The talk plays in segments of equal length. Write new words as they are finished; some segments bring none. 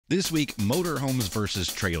This week, motorhomes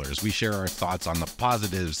versus trailers. We share our thoughts on the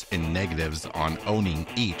positives and negatives on owning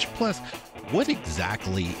each. Plus, what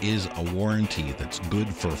exactly is a warranty that's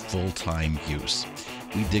good for full-time use?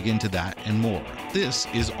 We dig into that and more. This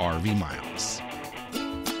is RV Miles.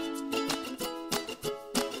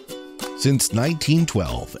 Since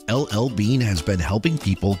 1912, LL Bean has been helping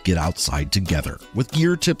people get outside together with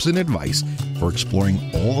gear tips and advice for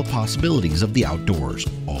exploring all the possibilities of the outdoors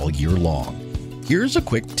all year long. Here's a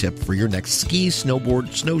quick tip for your next ski,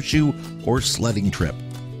 snowboard, snowshoe, or sledding trip.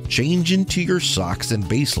 Change into your socks and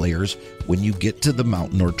base layers when you get to the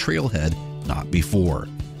mountain or trailhead, not before.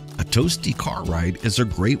 A toasty car ride is a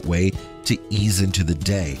great way to ease into the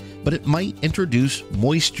day, but it might introduce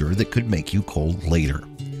moisture that could make you cold later.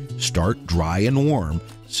 Start dry and warm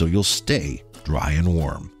so you'll stay dry and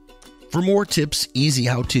warm. For more tips, easy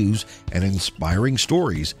how-tos, and inspiring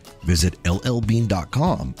stories, visit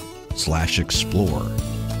llbean.com/explore.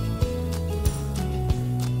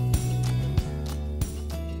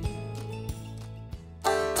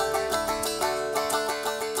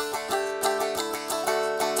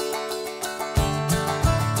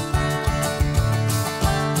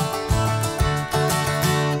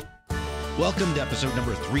 Welcome to episode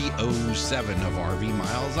number 307 of RV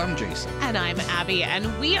Miles. I'm Jason. And I'm Abby,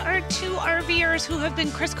 and we are two RVers who have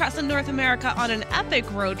been crisscrossing North America on an epic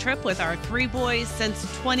road trip with our three boys since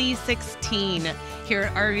 2016. Here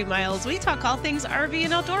at RV Miles, we talk all things RV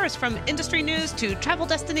and outdoors, from industry news to travel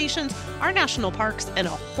destinations, our national parks, and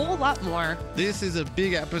a whole lot more. This is a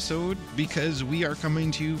big episode because we are coming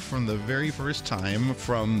to you from the very first time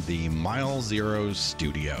from the Mile Zero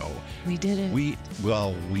studio. We did it. We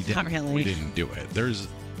didn't. Not really. We didn't do it.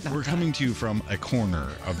 We're coming to you from a corner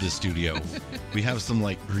of the studio. We have some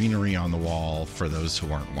greenery on the wall for those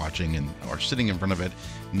who aren't watching and are sitting in front of it.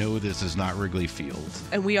 No, this is not Wrigley Field.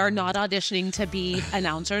 And we are not auditioning to be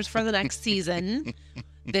announcers for the next season.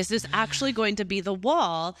 This is actually going to be the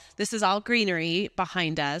wall. This is all greenery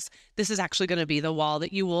behind us. This is actually going to be the wall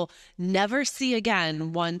that you will never see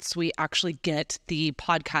again once we actually get the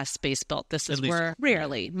podcast space built. This is where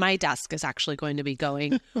rarely my desk is actually going to be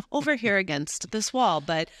going over here against this wall.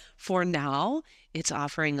 But for now, it's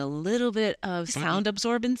offering a little bit of sound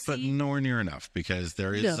absorbency. But nowhere near enough, because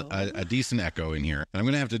there is a decent echo in here. And I'm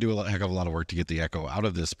going to have to do a heck of a lot of work to get the echo out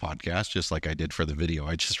of this podcast, just like I did for the video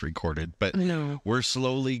I just recorded. But we're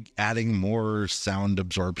slowly adding more sound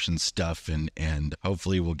absorption stuff, and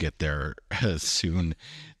hopefully we'll get there soon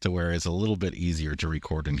to where it's a little bit easier to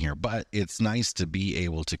record in here. But it's nice to be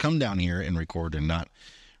able to come down here and record and not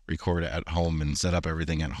record at home and set up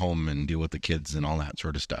everything at home and deal with the kids and all that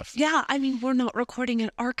sort of stuff. Yeah, I mean, we're not recording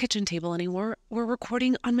at our kitchen table anymore. We're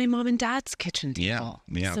recording on my mom and dad's kitchen table.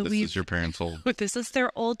 Yeah, so this is your parents' old... This is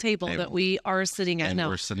their old table that we are sitting at now.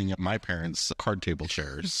 And we're sitting at my parents' card table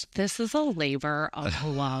chairs. This is a labor of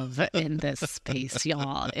love in this space,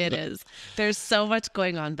 y'all. It is. There's so much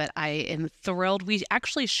going on, but I am thrilled. We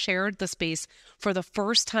actually shared the space for the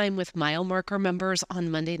first time with Mile Marker members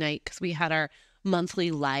on Monday night, because we had our monthly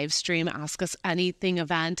live stream Ask Us Anything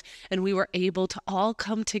event, and we were able to all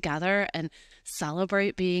come together and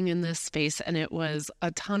celebrate being in this space, and it was a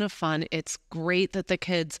ton of fun. It's great that the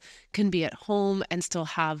kids can be at home and still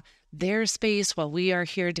have their space while we are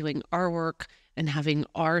here doing our work and having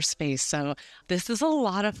our space. So this is a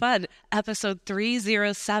lot of fun. Episode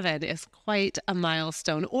 307 is quite a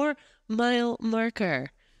milestone, or mile marker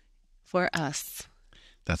for us.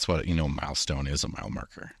 That's what, milestone is, a mile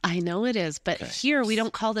marker. I know it is, but here we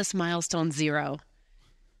don't call this milestone 0.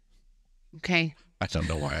 Okay? I don't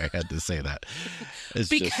know why I had to say that. That's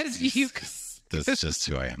just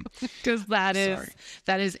who I am. Because that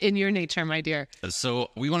is in your nature, my dear.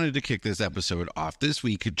 So we wanted to kick this episode off this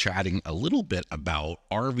week chatting a little bit about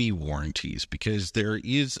RV warranties, because there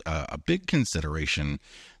is a big consideration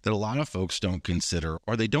that a lot of folks don't consider,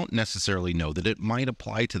 or they don't necessarily know that it might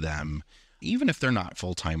apply to them, even if they're not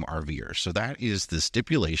full-time RVers. So that is the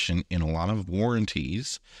stipulation in a lot of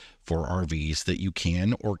warranties for RVs, that you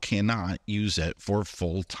can or cannot use it for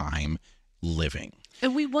full-time living.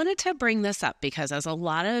 And we wanted to bring this up because as a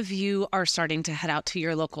lot of you are starting to head out to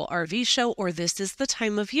your local RV show, or this is the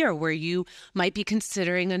time of year where you might be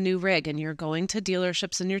considering a new rig and you're going to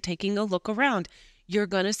dealerships and you're taking a look around, you're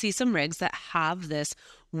going to see some rigs that have this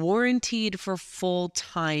warranted for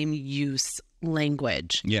full-time use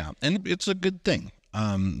language. Yeah, and it's a good thing.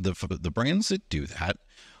 The brands that do that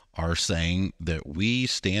are saying that we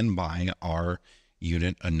stand by our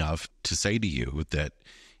unit enough to say to you that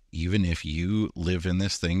even if you live in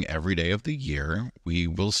this thing every day of the year, we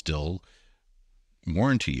will still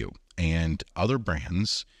warranty you. And other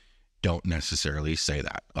brands don't necessarily say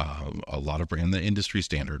that. A lot of brand, the industry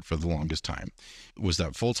standard for the longest time was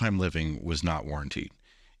that full-time living was not warranted.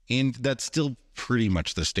 And that's still pretty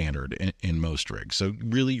much the standard in most rigs. So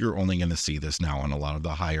really, you're only going to see this now on a lot of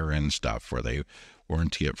the higher end stuff where they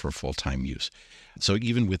warranty it for full-time use. So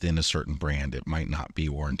even within a certain brand, it might not be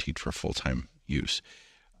warranted for full-time use.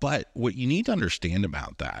 But what you need to understand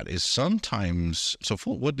about that is sometimes,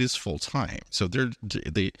 what is full time? So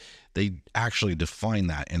they actually define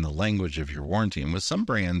that in the language of your warranty. And with some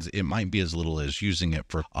brands, it might be as little as using it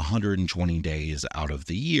for 120 days out of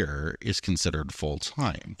the year is considered full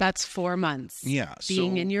time. That's 4 months. Yeah.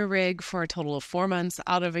 Being in your rig for a total of 4 months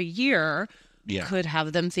out of a year could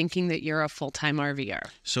have them thinking that you're a full-time RVer.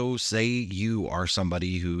 So say you are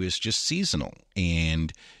somebody who is just seasonal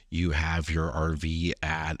and you have your RV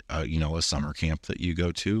at a summer camp that you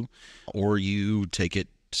go to, or you take it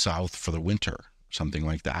south for the winter, something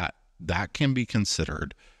like that. That can be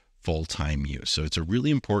considered full-time use. So it's a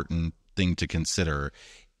really important thing to consider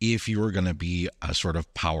if you're going to be a sort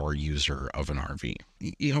of power user of an RV.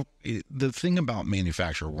 The thing about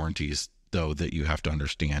manufacturer warranties, though, that you have to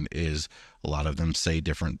understand is a lot of them say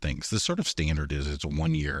different things. The sort of standard is it's a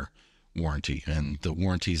 1-year warranty, and the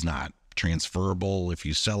warranty is not transferable if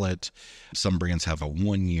you sell it. Some brands have a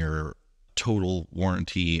 1-year total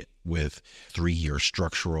warranty with 3-year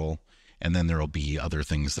structural, and then there'll be other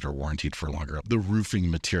things that are warranted for longer. The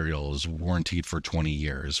roofing material is warranted for 20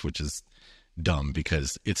 years, which is dumb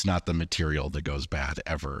because it's not the material that goes bad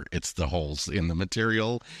ever. It's the holes in the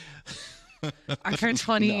material. After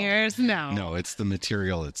 20 years? No, it's the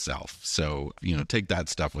material itself. So, take that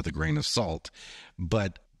stuff with a grain of salt.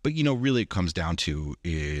 But really it comes down to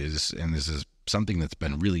is, and this is something that's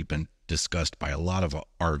been discussed by a lot of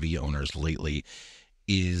RV owners lately,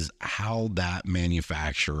 is how that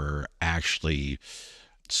manufacturer actually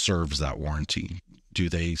serves that warranty. Do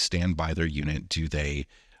they stand by their unit? Do they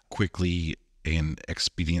quickly and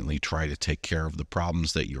expediently try to take care of the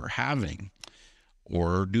problems that you're having?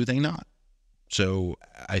 Or do they not? So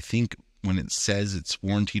I think when it says it's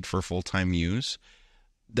warranted for full-time use,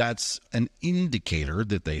 that's an indicator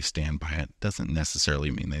that they stand by it. Doesn't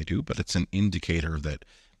necessarily mean they do, but it's an indicator that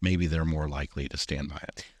maybe they're more likely to stand by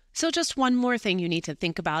it. So just one more thing you need to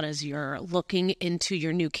think about as you're looking into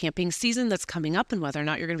your new camping season that's coming up and whether or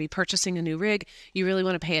not you're going to be purchasing a new rig. You really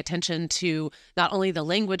want to pay attention to not only the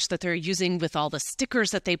language that they're using with all the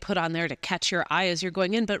stickers that they put on there to catch your eye as you're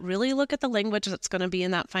going in, but really look at the language that's going to be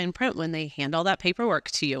in that fine print when they hand all that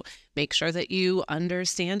paperwork to you. Make sure that you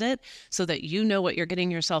understand it so that you know what you're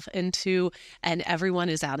getting yourself into and everyone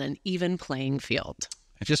is at an even playing field.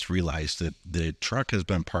 I just realized that the truck has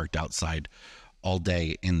been parked outside all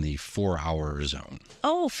day in the 4-hour zone.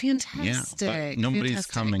 Oh, fantastic. Yeah, but nobody's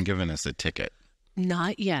come and given us a ticket.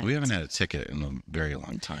 Not yet. We haven't had a ticket in a very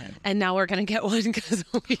long time. And now we're going to get one because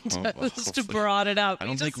we just brought it up. I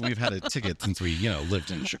don't think we've had a ticket since we, lived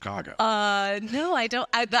in Chicago. No, I don't.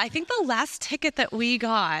 I think the last ticket that we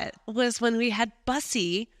got was when we had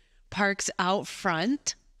Bussy parked out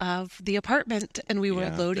front of the apartment and we were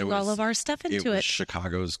loading all of our stuff into it. It was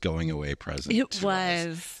Chicago's going away present. It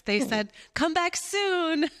was. They said, come back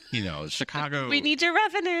soon. Chicago. We need your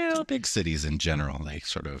revenue. Big cities in general, they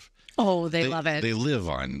sort of. Oh, they love it. They live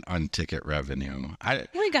on ticket revenue.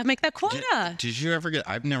 We got to make that quota. Did you ever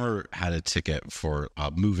I've never had a ticket for a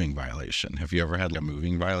moving violation. Have you ever had a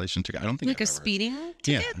moving violation ticket? I don't think like a speeding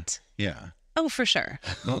ticket? Yeah. Oh, for sure.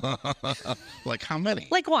 Like how many?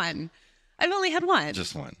 Like one. I've only had one.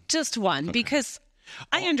 Just one. Just one, okay. Because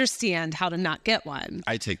I understand how to not get one.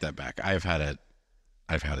 I take that back. I've had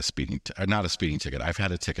a speeding, not a speeding ticket. I've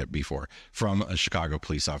had a ticket before from a Chicago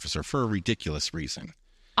police officer for a ridiculous reason.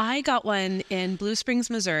 I got one in Blue Springs,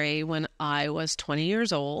 Missouri when I was 20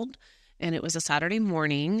 years old, and it was a Saturday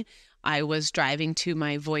morning. I was driving to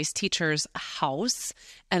my voice teacher's house,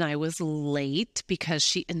 and I was late because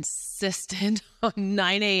she insisted on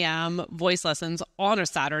 9 a.m. voice lessons on a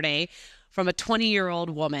Saturday from a 20-year-old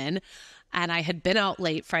woman. And I had been out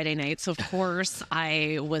late Friday night, so of course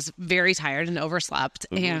I was very tired and overslept.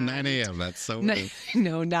 And 9 a.m., that's so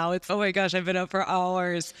No, now it's, oh my gosh, I've been up for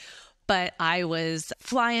hours. But I was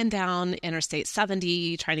flying down Interstate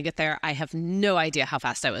 70, trying to get there. I have no idea how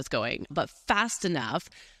fast I was going, but fast enough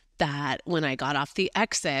that when I got off the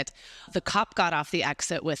exit, the cop got off the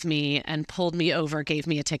exit with me and pulled me over, gave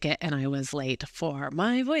me a ticket, and I was late for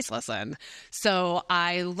my voice lesson. So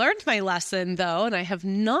I learned my lesson, though, and I have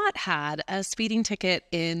not had a speeding ticket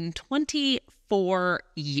in 24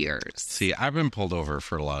 years. See, I've been pulled over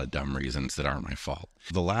for a lot of dumb reasons that aren't my fault.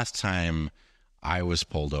 The last time I was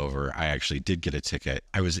pulled over. I actually did get a ticket.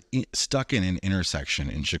 I was stuck in an intersection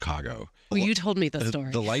in Chicago. Well, you told me the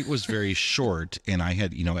story. The light was very short, and I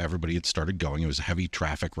had, everybody had started going. It was a heavy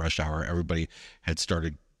traffic rush hour. Everybody had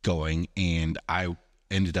started going, and I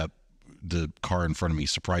ended up, the car in front of me,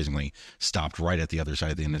 surprisingly, stopped right at the other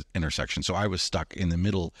side of the intersection. So I was stuck in the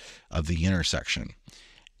middle of the intersection.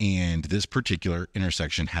 And this particular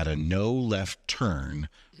intersection had a no left turn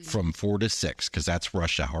from 4 to 6 because that's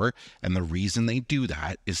rush hour. And the reason they do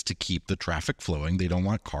that is to keep the traffic flowing. They don't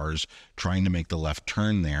want cars trying to make the left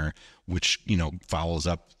turn there, which, fouls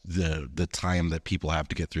up the time that people have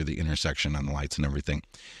to get through the intersection on the lights and everything.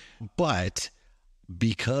 But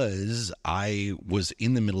because I was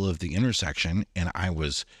in the middle of the intersection and I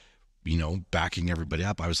was backing everybody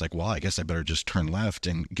up, I was like, well, I guess I better just turn left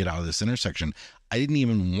and get out of this intersection. I didn't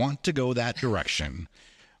even want to go that direction,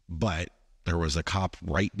 but there was a cop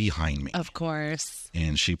right behind me. Of course.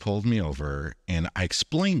 And she pulled me over, and I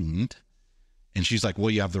explained, and she's like, well,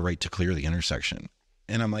 you have the right to clear the intersection.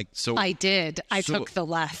 And I'm like, so I did. I took the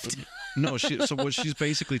left. No, so what she's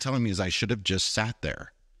basically telling me is I should have just sat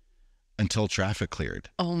there until traffic cleared.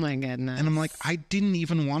 Oh my goodness. And I'm like, I didn't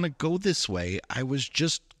even want to go this way. I was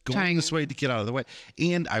just going this way to get out of the way.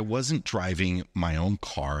 And I wasn't driving my own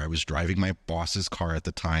car. I was driving my boss's car at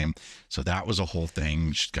the time. So that was a whole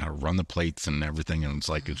thing. She's got to run the plates and everything. And it's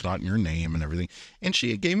like, it's not in your name and everything. And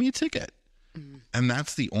she gave me a ticket. And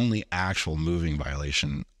that's the only actual moving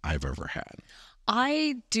violation I've ever had.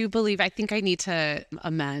 I think I need to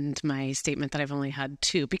amend my statement that I've only had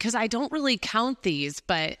 2 because I don't really count these,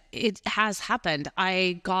 but it has happened.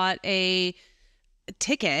 I got a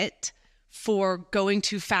ticket for going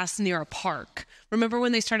too fast near a park. Remember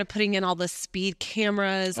when they started putting in all the speed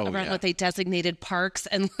cameras around what they designated parks?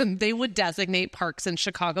 And they would designate parks in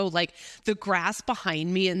Chicago. Like the grass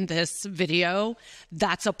behind me in this video,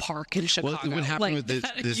 that's a park in Chicago. Well, what happened with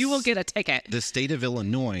this, you will get a ticket. The state of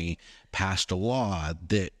Illinois passed a law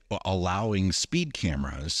that allowing speed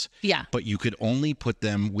cameras, but you could only put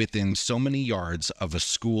them within so many yards of a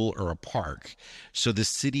school or a park. So the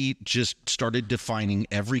city just started defining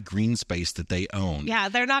every green space that they own. Yeah,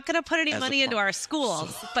 they're not going to put any money into our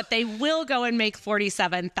schools, but they will go and make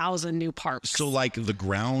 47,000 new parks. So like the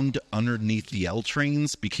ground underneath the L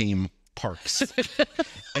trains became parks.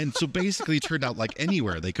 And so basically it turned out like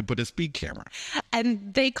anywhere they could put a speed camera.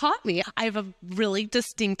 And they caught me. I have a really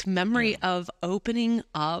distinct memory of opening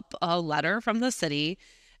up a letter from the city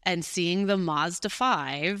and seeing the Mazda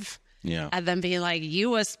 5 and then being like,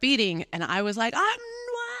 you were speeding. And I was like, I'm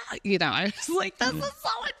not. I was like, this is so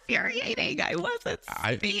infuriating. I wasn't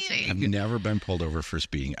speeding. I've never been pulled over for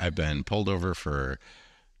speeding. I've been pulled over for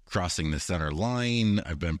crossing the center line.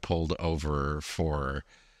 I've been pulled over for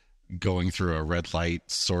going through a red light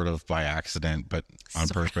sort of by accident, but on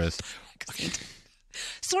purpose.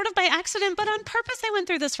 Sort of by accident, but on purpose I went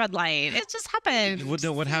through this red light. It just happened.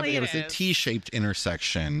 What happened? It was a T-shaped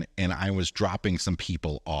intersection, and I was dropping some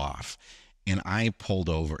people off, and I pulled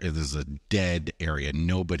over. It was a dead area,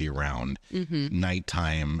 nobody around,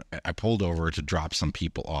 nighttime. I pulled over to drop some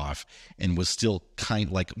people off and was still kind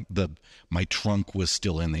of like my trunk was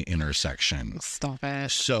still in the intersection. Stop it.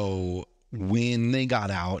 So when they got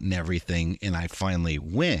out and everything, and I finally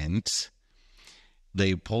went,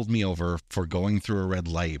 they pulled me over for going through a red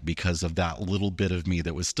light because of that little bit of me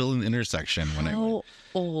that was still in the intersection when I went.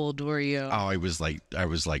 How old were you? Oh, I was like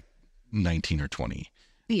 19 or 20.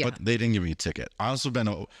 Yeah. But they didn't give me a ticket. I also been,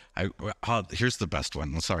 here's the best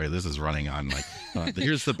one. Sorry, this is running on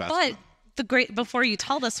here's the best one. Before you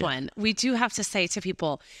tell this one, we do have to say to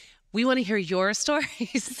people, we want to hear your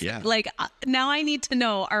stories. Yeah. Now I need to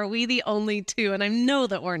know, are we the only two? And I know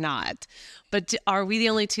that we're not, but are we the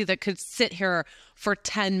only two that could sit here for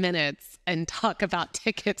 10 minutes and talk about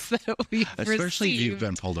tickets that we've received? Especially if you've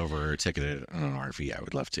been pulled over or ticketed on an RV. I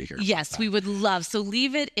would love to hear. Yes, we would love. So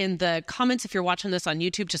leave it in the comments. If you're watching this on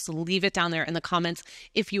YouTube, just leave it down there in the comments.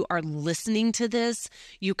 If you are listening to this,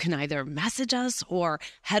 you can either message us or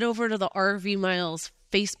head over to the RV Miles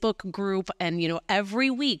Facebook group. And,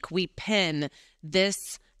 every week we pin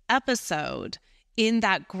this episode in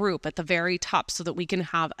that group at the very top so that we can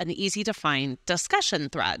have an easy to find discussion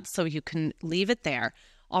thread. So you can leave it there.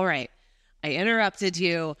 All right. I interrupted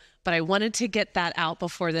you, but I wanted to get that out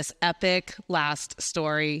before this epic last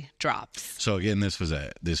story drops. So again, this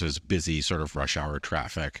was busy sort of rush hour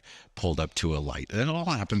traffic, pulled up to a light. It all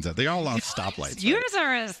happens they all have stoplights. Yours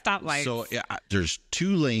are a stoplight. So there's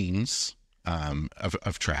 2 lanes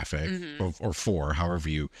of traffic, or 4, however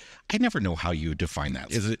I never know how you define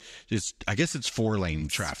that. I guess it's 4-lane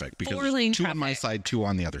traffic because 4-lane 2 traffic on my side, 2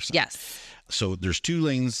 on the other side. Yes. So there's 2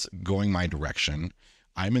 lanes going my direction.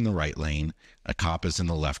 I'm in the right lane, a cop is in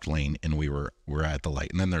the left lane, and we're at the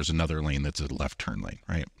light. And then there's another lane that's a left turn lane,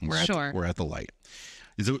 right? We're at the light.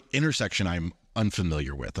 It's an intersection I'm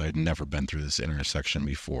unfamiliar with. I had never been through this intersection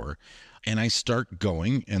before. And I start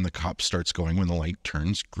going, and the cop starts going when the light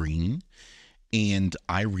turns green. And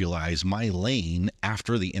I realize my lane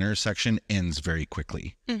after the intersection ends very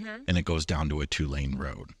quickly, and it goes down to a 2-lane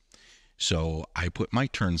road. So I put my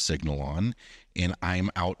turn signal on, and I'm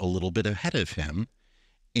out a little bit ahead of him.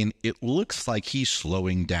 And it looks like he's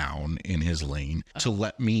slowing down in his lane to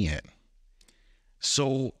let me in.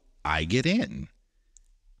 So I get in,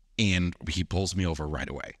 and he pulls me over right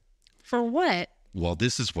away. For what? Well,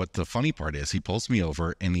 this is what the funny part is. He pulls me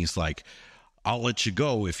over, and he's like, I'll let you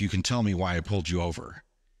go if you can tell me why I pulled you over.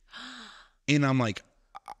 And I'm like,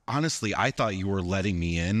 honestly, I thought you were letting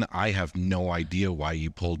me in. I have no idea why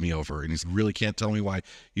you pulled me over. And he really can't tell me why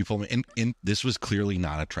you pulled me. And this was clearly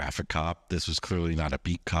not a traffic cop. This was clearly not a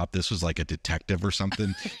beat cop. This was like a detective or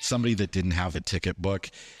something, somebody that didn't have a ticket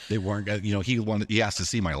book. They weren't, he asked to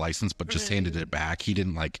see my license, but just handed it back. He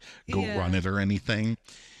didn't go run it or anything.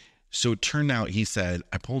 So it turned out, he said,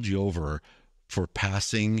 I pulled you over for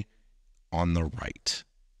passing on the right.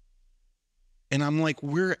 And I'm like,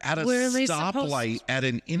 we're at a stoplight at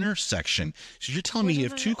an intersection. So you're telling me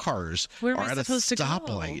if two cars are at a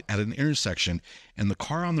stoplight at an intersection, and the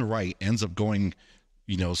car on the right ends up going,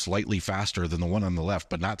 slightly faster than the one on the left,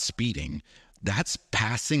 but not speeding, that's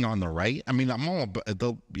passing on the right? I mean, I'm all,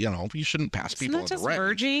 you shouldn't pass people on the right. Isn't that just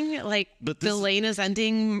merging? But the lane is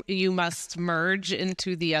ending, you must merge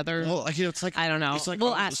into the other. Well, it's like, I don't know.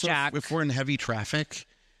 We'll ask Jack. If we're in heavy traffic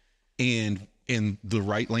and the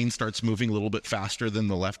right lane starts moving a little bit faster than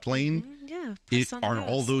the left lane, are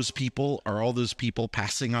all those people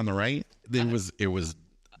passing on the right? It was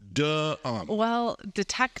dumb. Well,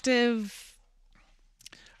 detective.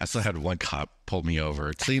 I still had one cop pull me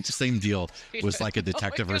over. Same deal. Was like a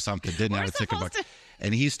detective or something. Didn't have a ticket book.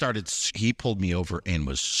 And he pulled me over and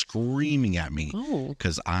was screaming at me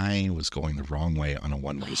because I was going the wrong way on a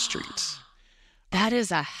one-way street. That is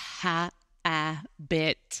a habit.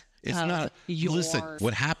 It's not. Listen,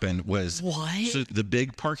 what happened was so the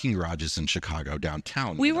big parking garages in Chicago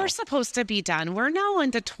downtown. We were supposed to be done. We're now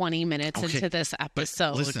into 20 minutes into this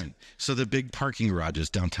episode. But listen, so the big parking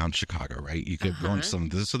garages downtown Chicago, right? You could go into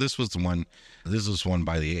some. So this was the one. This was one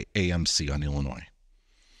by the AMC on Illinois.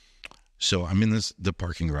 So I'm in the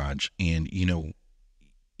parking garage, and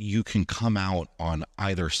you can come out on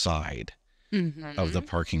either side of the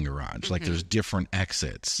parking garage. Like there's different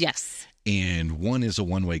exits. Yes. And one is a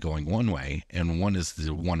one-way going one way, and one is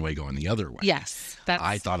the one-way going the other way. Yes.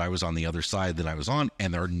 I thought I was on the other side that I was on,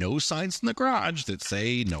 and there are no signs in the garage that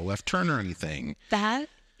say no left turn or anything. That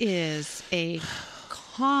is a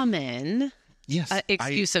common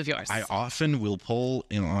excuse of yours. I often will pull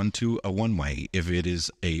onto a one-way if it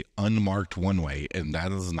is a unmarked one-way, and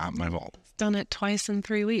that is not my fault. Done it twice in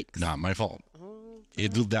 3 weeks. Not my fault.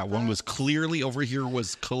 That one was clearly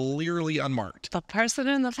unmarked. The person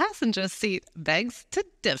in the passenger seat begs to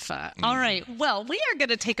differ. All right. Well, we are going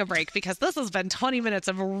to take a break because this has been 20 minutes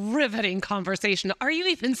of riveting conversation. Are you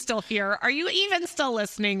even still here? Are you even still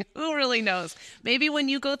listening? Who really knows? Maybe when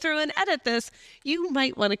you go through and edit this, you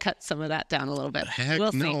might want to cut some of that down a little bit.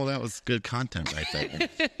 We'll see. That was good content right there.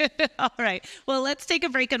 All right. Well, let's take a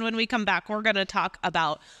break. And when we come back, we're going to talk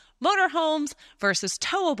about motorhomes versus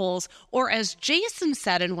towables, or as Jason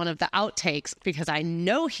said in one of the outtakes, because I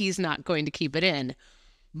know he's not going to keep it in,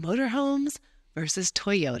 motorhomes versus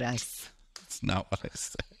Toyotas. That's not what I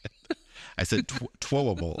said. I said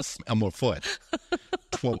towables. I'm a foot.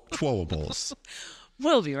 Towables.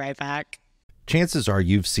 We'll be right back. Chances are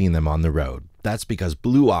you've seen them on the road. That's because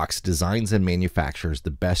Blue Ox designs and manufactures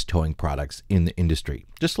the best towing products in the industry.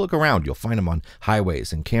 Just look around. You'll find them on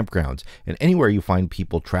highways and campgrounds and anywhere you find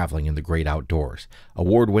people traveling in the great outdoors.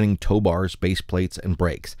 Award-winning tow bars, base plates, and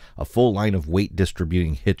brakes, a full line of weight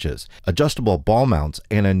distributing hitches, adjustable ball mounts,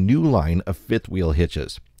 and a new line of fifth wheel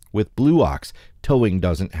hitches. With Blue Ox, towing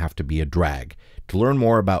doesn't have to be a drag. To learn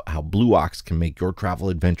more about how Blue Ox can make your travel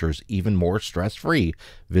adventures even more stress-free,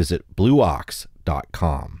 visit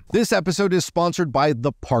blueox.com. This episode is sponsored by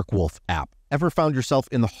the ParkWolf app. Ever found yourself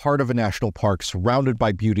in the heart of a national park surrounded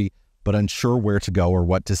by beauty, but unsure where to go or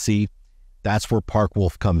what to see? That's where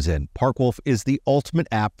ParkWolf comes in. ParkWolf is the ultimate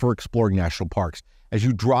app for exploring national parks. As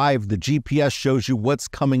you drive, the GPS shows you what's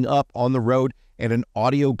coming up on the road, and an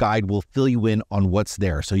audio guide will fill you in on what's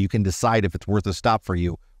there so you can decide if it's worth a stop for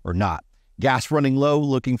you or not. Gas running low,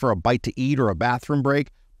 looking for a bite to eat or a bathroom break?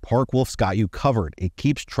 ParkWolf's got you covered. It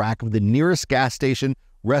keeps track of the nearest gas station,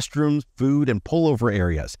 restrooms, food, and pullover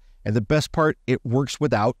areas. And the best part, it works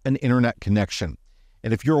without an internet connection.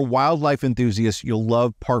 And if you're a wildlife enthusiast, you'll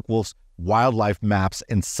love Park Wolf's wildlife maps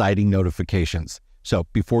and sighting notifications. So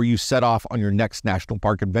before you set off on your next national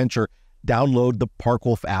park adventure, download the Park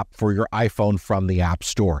Wolf app for your iPhone from the App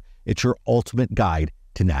Store. It's your ultimate guide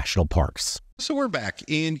to national parks. So we're back,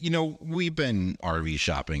 and we've been RV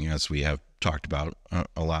shopping, as we have talked about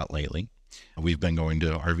a lot lately. We've been going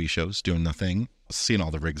to RV shows, doing the thing, seeing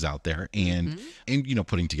all the rigs out there, and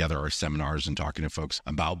putting together our seminars and talking to folks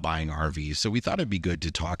about buying RVs. So we thought it'd be good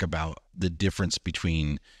to talk about the difference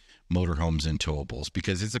between motorhomes and towables,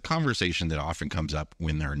 because it's a conversation that often comes up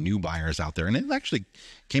when there are new buyers out there, and it actually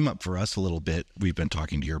came up for us a little bit. We've been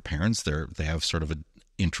talking to your parents; they have sort of an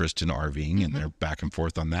interest in RVing, and they're back and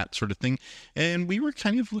forth on that sort of thing. And we were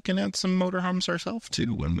kind of looking at some motorhomes ourselves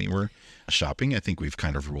too when we were shopping. I think we've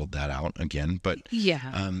kind of ruled that out again, but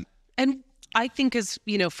and I think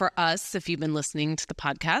for us, if you've been listening to the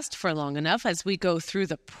podcast for long enough, as we go through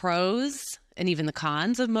the pros and even the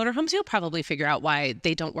cons of motorhomes, you'll probably figure out why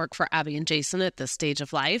they don't work for Abby and Jason at this stage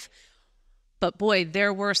of life. But boy,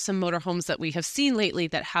 there were some motorhomes that we have seen lately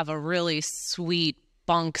that have a really sweet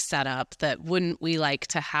bunk setup that wouldn't we like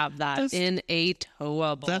to have that in a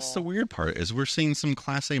towable. That's the weird part, is we're seeing some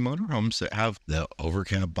Class A motorhomes that have the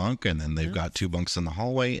overcab bunk, and then they've got two bunks in the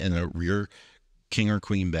hallway and a rear king or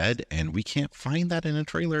queen bed, and we can't find that in a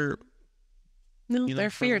trailer. No, they're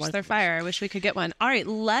fierce. They're fire. I wish we could get one. All right,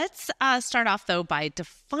 let's start off, though, by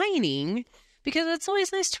defining, because it's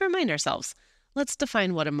always nice to remind ourselves. Let's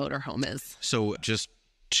define what a motorhome is. So just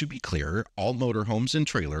to be clear, all motorhomes and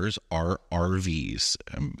trailers are RVs.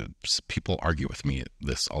 People argue with me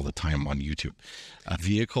this all the time on YouTube. A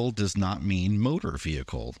vehicle does not mean motor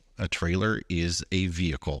vehicle. A trailer is a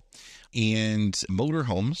vehicle. And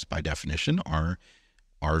motorhomes, by definition, are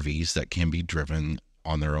RVs that can be driven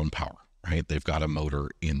on their own power. Right? They've got a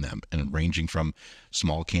motor in them, and ranging from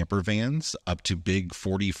small camper vans up to big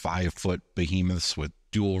 45-foot behemoths with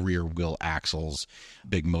dual rear wheel axles,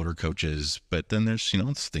 big motor coaches. But then there's,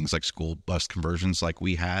 things like school bus conversions like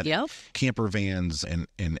we had, camper vans, and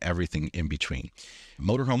everything in between.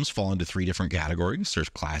 Motorhomes fall into three different categories. There's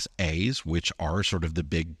Class A's, which are sort of the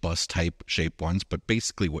big bus type shaped ones. But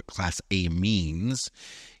basically what Class A means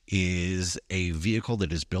is a vehicle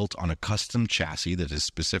that is built on a custom chassis that is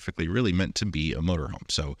specifically really meant to be a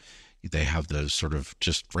motorhome. So they have the sort of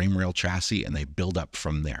just frame rail chassis, and they build up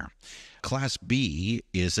from there. Class B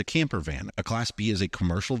is a camper van. A Class B is a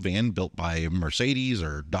commercial van built by Mercedes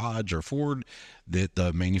or Dodge or Ford that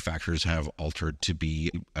the manufacturers have altered to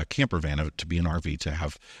be a camper van, to be an RV, to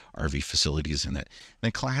have RV facilities in it.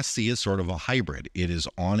 And Class C is sort of a hybrid. It is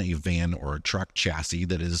on a van or a truck chassis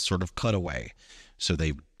that is sort of cut away. So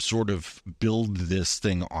they sort of build this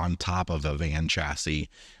thing on top of a van chassis.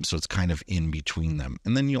 So it's kind of in between them.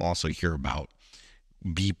 And then you'll also hear about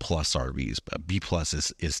B plus RVs. But B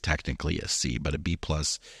plus is technically a C, but a B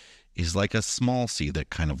plus is like a small C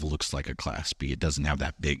that kind of looks like a Class B. It doesn't have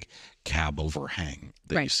that big cab overhang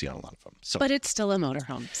that you see on a lot of them. So, but it's still a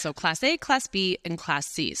motorhome. So Class A, Class B, and Class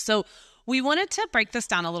C. So we wanted to break this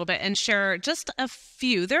down a little bit and share just a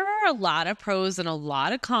few. There are a lot of pros and a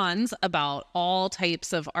lot of cons about all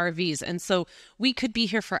types of RVs. And so we could be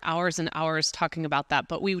here for hours and hours talking about that,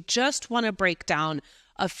 but we just want to break down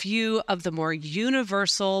a few of the more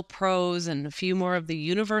universal pros and a few more of the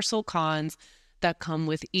universal cons that come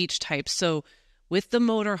with each type. So with the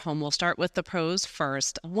motorhome, we'll start with the pros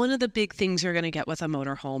first. One of the big things you're going to get with a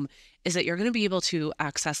motorhome is that you're going to be able to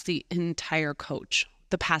access the entire coach.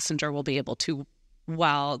 The passenger will be able to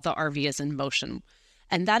while the RV is in motion.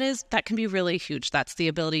 And that can be really huge. That's the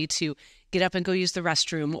ability to get up and go use the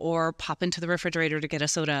restroom, or pop into the refrigerator to get a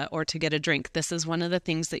soda or to get a drink. This is one of the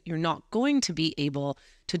things that you're not going to be able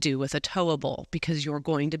to do with a towable, because you're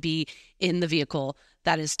going to be in the vehicle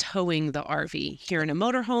that is towing the RV. Here in a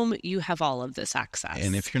motorhome, you have all of this access.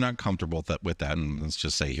 And if you're not comfortable with that, and let's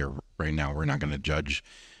just say here right now, we're not going to judge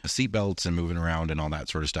seatbelts and moving around and all that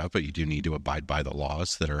sort of stuff, but you do need to abide by the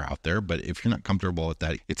laws that are out there. But if you're not comfortable with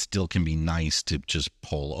that, it still can be nice to just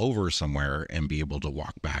pull over somewhere and be able to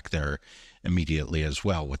walk back there immediately as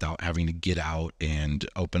well, without having to get out and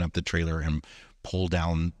open up the trailer and pull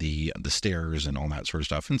down the stairs and all that sort of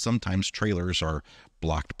stuff. And sometimes trailers are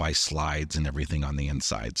blocked by slides and everything on the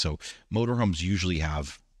inside. So motorhomes usually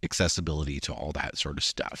have accessibility to all that sort of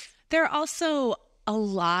stuff. There are also a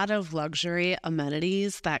lot of luxury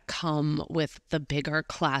amenities that come with the bigger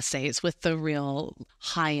Class A's, with the real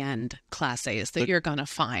high-end Class A's that you're going to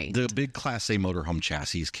find. The big Class A motorhome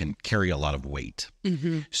chassis can carry a lot of weight.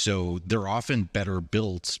 So they're often better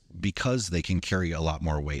built because they can carry a lot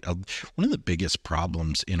more weight. One of the biggest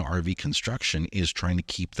problems in RV construction is trying to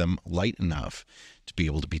keep them light enough to be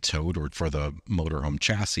able to be towed, or for the motorhome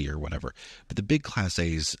chassis or whatever. But the big Class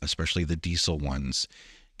A's, especially the diesel ones,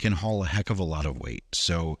 can haul a heck of a lot of weight.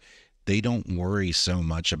 So they don't worry so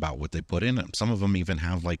much about what they put in them. Some of them even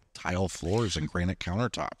have like tile floors and granite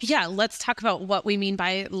countertops. Yeah, let's talk about what we mean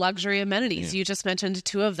by luxury amenities. You just mentioned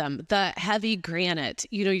two of them. The heavy granite,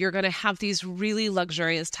 you're going to have these really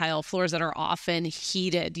luxurious tile floors that are often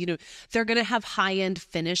heated. They're going to have high-end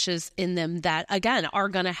finishes in them that, again, are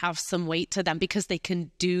going to have some weight to them because they can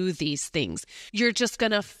do these things. You're just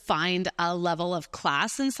going to find a level of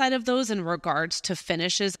class inside of those in regards to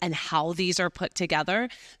finishes and how these are put together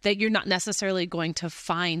that you're not necessarily going to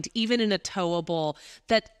find even in a towable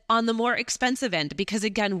that on the more expensive end, because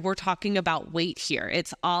again, we're talking about weight here.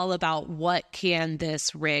 It's all about what can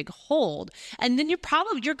this rig hold. And then you're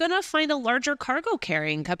going to find a larger cargo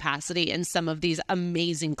carrying capacity in some of these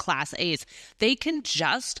amazing Class A's. They can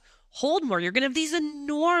just hold more. You're going to have these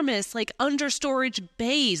enormous like understorage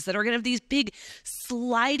bays that are going to have these big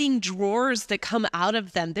sliding drawers that come out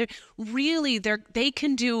of them. They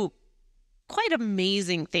can do quite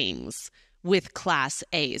amazing things with Class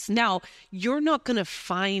A's. Now, you're not going to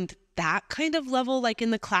find that kind of level like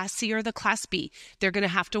in the Class C or the Class B. They're going to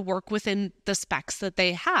have to work within the specs that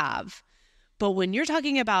they have. But when you're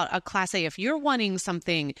talking about a Class A, if you're wanting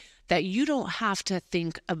something that you don't have to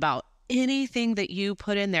think about anything that you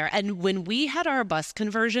put in there. And when we had our bus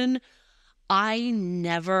conversion, I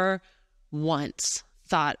never once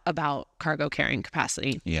thought about cargo carrying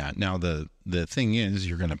capacity. Yeah. Now the thing is,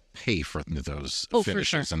 you're going to pay for those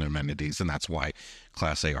finishes and amenities, and that's why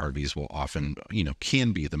Class A RVs will often,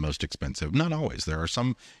 can be the most expensive. Not always. There are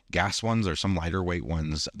some gas ones or some lighter weight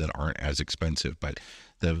ones that aren't as expensive, but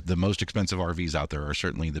the most expensive RVs out there are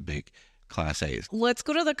certainly the big Class A's. Let's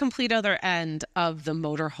go to the complete other end of the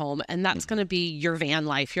motorhome, and that's going to be your van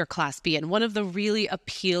life, your Class B. And one of the really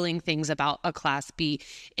appealing things about a Class B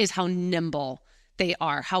is how nimble they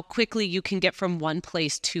are, how quickly you can get from one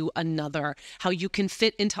place to another, how you can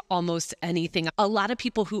fit into almost anything. A lot of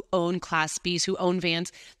people who own Class Bs, who own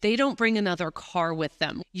vans, they don't bring another car with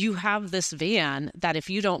them. You have this van that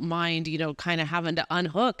if you don't mind, kind of having to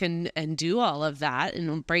unhook and do all of that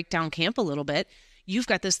and break down camp a little bit, you've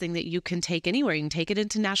got this thing that you can take anywhere. You can take it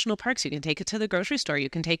into national parks. You can take it to the grocery store.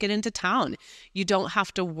 You can take it into town. You don't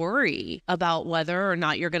have to worry about whether or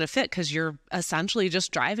not you're going to fit because you're essentially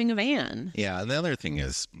just driving a van. Yeah. And the other thing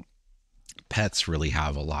is pets really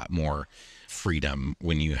have a lot more freedom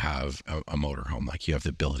when you have a motorhome. Like you have the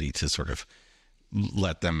ability to sort of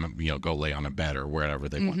let them, go lay on a bed or wherever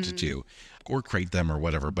they want to do, or crate them or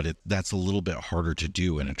whatever. But that's a little bit harder to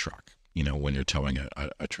do in a truck, when you're towing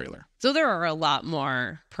a trailer. So there are a lot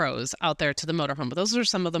more pros out there to the motorhome, but those are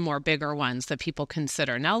some of the more bigger ones that people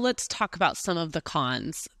consider. Now let's talk about some of the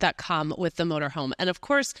cons that come with the motorhome. And of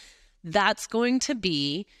course, that's going to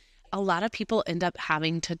be a lot of people end up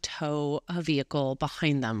having to tow a vehicle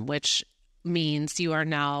behind them, which means you are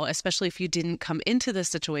now, especially if you didn't come into this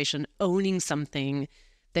situation, owning something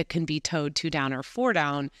that can be towed 2 down or 4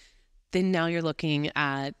 down. Then now you're looking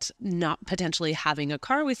at not potentially having a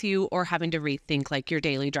car with you or having to rethink like your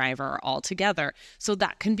daily driver altogether. So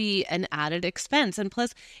that can be an added expense. And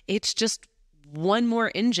plus, it's just one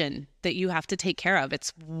more engine that you have to take care of.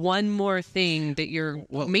 It's one more thing that you're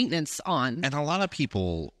maintenance on. And a lot of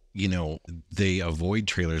people, they avoid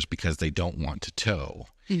trailers because they don't want to tow.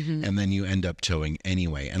 And then you end up towing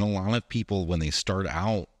anyway. And a lot of people, when they start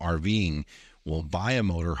out RVing, will buy a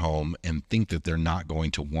motorhome and think that they're not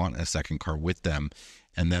going to want a second car with them.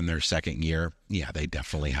 And then their second year, they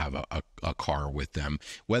definitely have a car with them.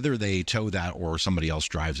 Whether they tow that or somebody else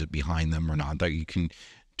drives it behind them or not, that you can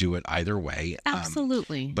do it either way.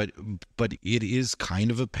 Absolutely. But it is kind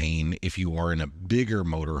of a pain if you are in a bigger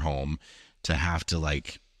motorhome to have to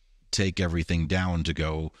take everything down to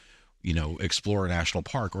go, explore a national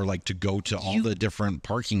park or to go to all the different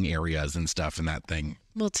parking areas and stuff in that thing.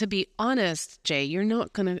 Well, to be honest, Jay, you're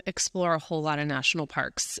not going to explore a whole lot of national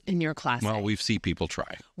parks in your Class A. Well, we see people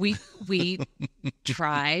try. We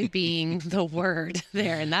try being the word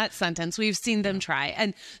there in that sentence. We've seen them try.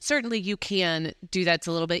 And certainly you can do that. It's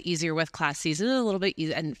a little bit easier with Class C's and a little bit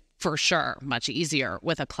easier, and for sure, much easier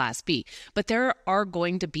with a Class B. But there are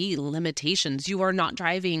going to be limitations. You are not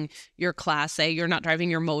driving your Class A. You're not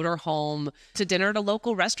driving your motorhome to dinner at a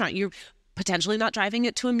local restaurant. potentially not driving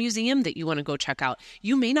it to a museum that you want to go check out.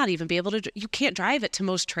 You may not even be able to, you can't drive it to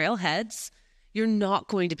most trailheads. You're not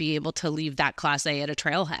going to be able to leave that Class A at a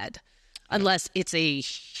trailhead unless it's a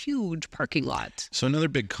huge parking lot. So another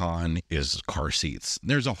big con is car seats.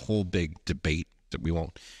 There's a whole big debate that we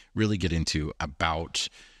won't really get into about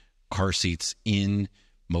car seats in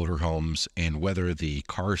motorhomes and whether the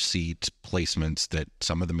car seat placements that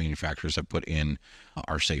some of the manufacturers have put in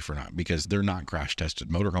are safe or not, because they're not crash tested.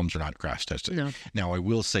 Motorhomes are not crash tested. No. Now, I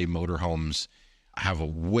will say motorhomes have a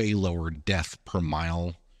way lower death per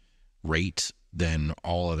mile rate than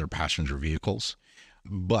all other passenger vehicles,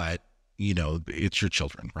 but you know, it's your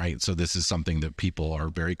children, right? So this is something that people are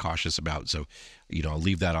very cautious about. So, you know, I'll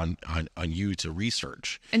leave that on you to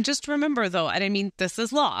research. And just remember, though, and I mean, this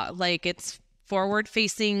is law. Like, it's forward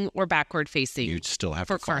facing or backward facing. You still have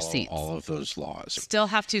for to follow car seats. all of those laws. Still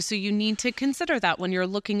have to. So you need to consider that when you're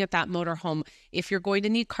looking at that motorhome. If you're going to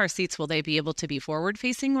need car seats, will they be able to be forward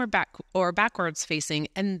facing or backwards facing?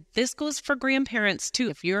 And this goes for grandparents too.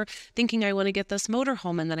 If you're thinking, I want to get this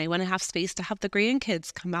motorhome and then I want to have space to have the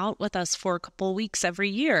grandkids come out with us for a couple of weeks every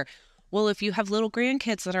year. Well, if you have little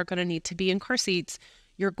grandkids that are going to need to be in car seats,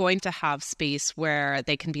 you're going to have space where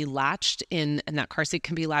they can be latched in, and that car seat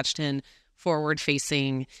can be latched in forward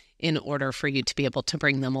facing in order for you to be able to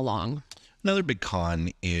bring them along. Another big con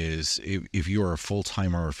is if you're a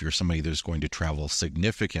full-timer, or if you're somebody that's going to travel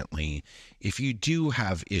significantly, if you do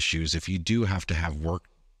have issues, if you do have to have work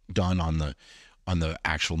done on the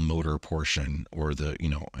actual motor portion or the, you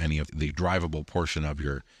know, any of the drivable portion of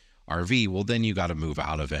your RV, well, then you got to move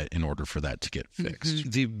out of it in order for that to get fixed.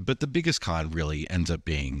 But the biggest con really ends up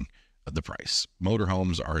being the price.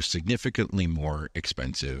 Motorhomes are significantly more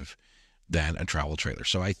expensive than a travel trailer.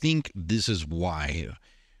 So I think this is why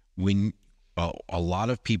when a lot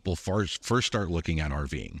of people first start looking at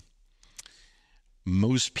RVing,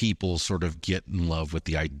 most people sort of get in love with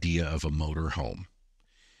the idea of a motorhome.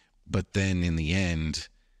 But then in the end,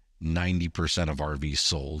 90% of RVs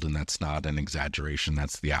sold, and that's not an exaggeration,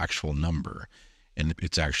 that's the actual number. And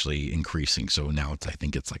it's actually increasing. So now I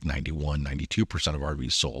think it's like 91, 92% of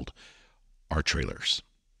RVs sold are trailers.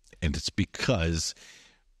 And it's because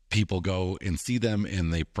people go and see them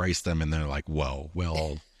and they price them and they're like, whoa,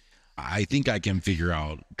 well, I think I can figure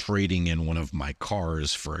out trading in one of my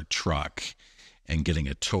cars for a truck and getting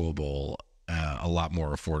a towable a lot more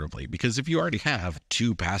affordably. Because if you already have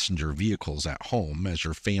 2 passenger vehicles at home as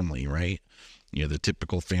your family, right? You know, the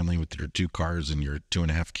typical family with your 2 cars and your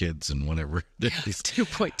 2.5 kids and whatever. It's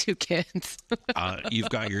 2.2 kids. You've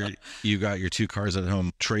got your 2 cars at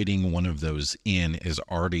home. Trading one of those in is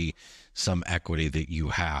already some equity that you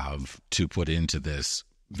have to put into this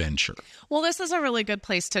venture. Well, this is a really good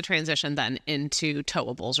place to transition then into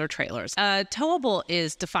towables or trailers. A towable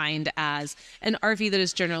is defined as an RV that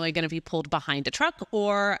is generally going to be pulled behind a truck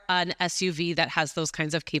or an SUV that has those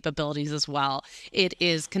kinds of capabilities as well. It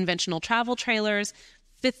is conventional travel trailers,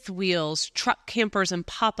 fifth wheels, truck campers, and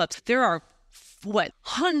pop-ups. There are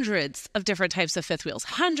hundreds of different types of fifth wheels,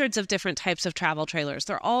 hundreds of different types of travel trailers.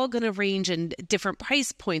 They're all going to range in different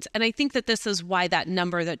price points. And I think that this is why that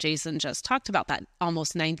number that Jason just talked about, that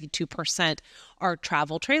almost 92% are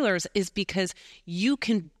travel trailers, is because you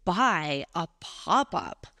can buy a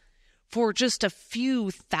pop-up for just a few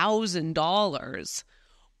 $1,000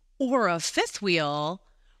 or a fifth wheel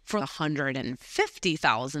for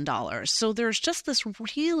 $150,000. So there's just this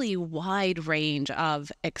really wide range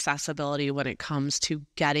of accessibility when it comes to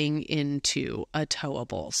getting into a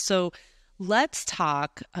towable. So let's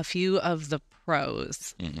talk a few of the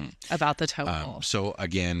pros about the towable. So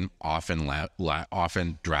again, often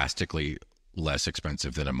drastically less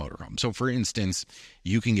expensive than a motorhome. So for instance,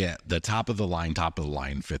 you can get the top of the line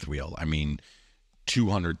fifth wheel. I mean,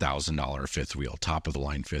 $200,000 fifth wheel, top of the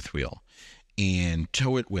line fifth wheel, and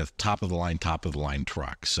tow it with top of the line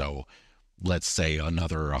truck. So let's say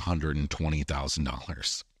another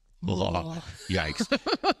 $120,000. Yikes.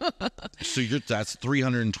 So that's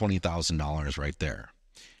 $320,000 right there.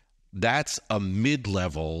 That's a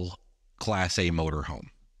mid-level Class A motorhome.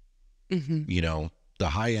 You know, the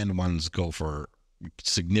high-end ones go for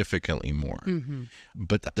significantly more.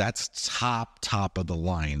 But that's top of the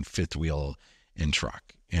line fifth wheel and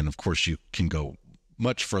truck. And of course, you can go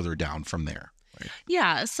much further down from there. Right?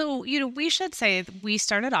 Yeah. So, you know, we should say we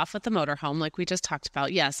started off with the motorhome, like we just talked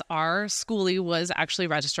about. Yes, our schoolie was actually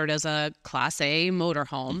registered as a Class A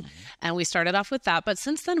motorhome, and we started off with that. But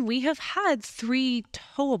since then, we have had 3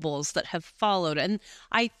 towables that have followed. And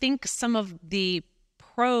I think some of the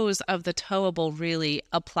pros of the towable really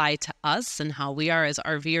apply to us and how we are as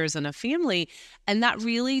RVers and a family. And that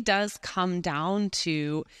really does come down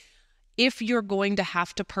to, if you're going to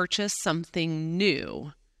have to purchase something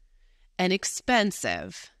new and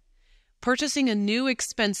expensive, purchasing a new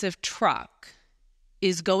expensive truck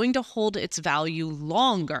is going to hold its value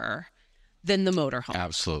longer than the motorhome.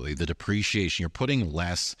 Absolutely. The depreciation, you're putting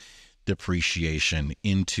less depreciation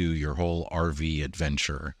into your whole RV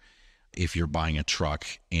adventure if you're buying a truck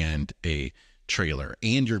and a trailer,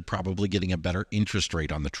 and you're probably getting a better interest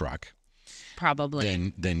rate on the truck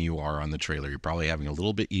than you are on the trailer. You're probably having a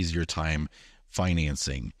little bit easier time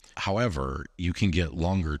financing. However, you can get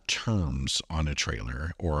longer terms on a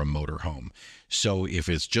trailer or a motorhome. So if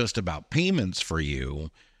it's just about payments for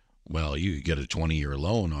you, well, you get a 20-year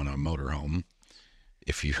loan on a motorhome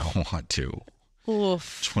if you want to.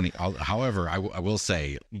 Oof. However, I will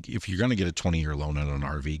say, if you're going to get a 20-year loan on an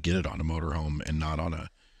RV, get it on a motorhome and not on a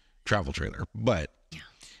travel trailer. But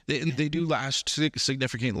they do last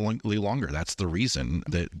significantly longer. That's the reason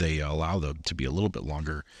that they allow them to be a little bit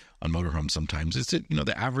longer on motorhomes sometimes.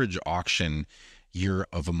 The average auction year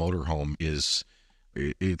of a motorhome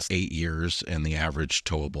it's 8 years, and the average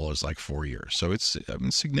towable is like 4 years. So it's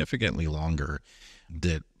significantly longer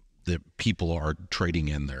that people are trading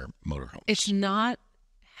in their motorhomes. It's not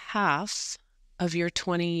half of your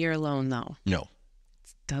 20-year loan, though. No.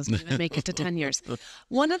 Doesn't even make it to 10 years.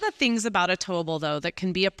 One of the things about a towable, though, that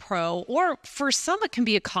can be a pro, or for some it can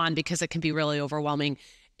be a con because it can be really overwhelming,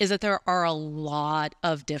 is that there are a lot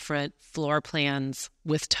of different floor plans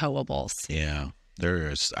with towables. Yeah, there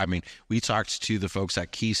is. I mean, we talked to the folks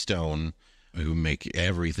at Keystone who make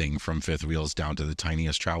everything from fifth wheels down to the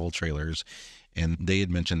tiniest travel trailers. And they had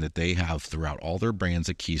mentioned that they have, throughout all their brands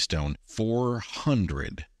at Keystone,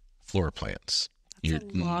 400 floor plans.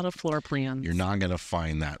 That's a lot of floor plans. You're not going to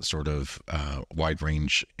find that sort of wide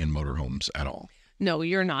range in motorhomes at all. No,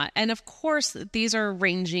 you're not. And of course, these are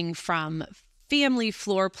ranging from family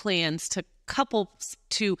floor plans to couples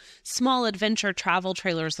to small adventure travel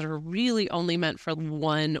trailers that are really only meant for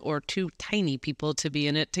one or two tiny people to be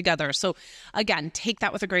in it together. So again, take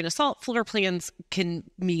that with a grain of salt. Floor plans can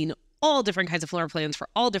mean all different kinds of floor plans for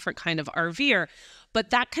all different kind of RVer, but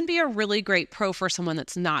that can be a really great pro for someone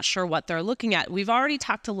that's not sure what they're looking at. We've already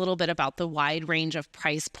talked a little bit about the wide range of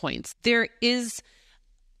price points. There is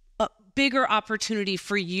a bigger opportunity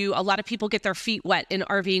for you. A lot of people get their feet wet in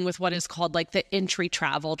RVing with what is called like the entry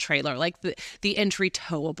travel trailer, like the entry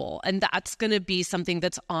towable. And that's going to be something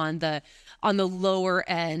that's on the lower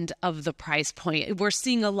end of the price point. We're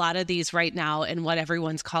seeing a lot of these right now in what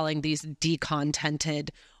everyone's calling these decontented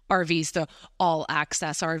RVs, the all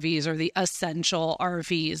access RVs or the essential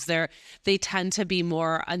RVs. They tend to be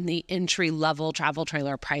more on the entry level travel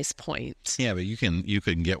trailer price point. Yeah, but you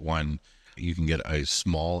can get one. You can get a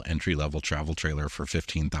small entry level travel trailer for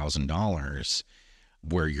 $15,000,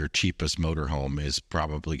 where your cheapest motorhome is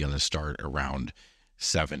probably going to start around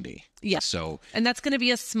 $70,000. Yeah. And that's going to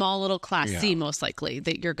be a small little Class C, most likely,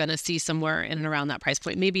 that you're going to see somewhere in and around that price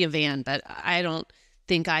point. Maybe a van, but I don't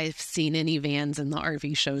think I've seen any vans in the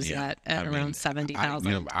RV shows yet at around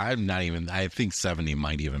 70,000. I think 70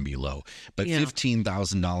 might even be low, but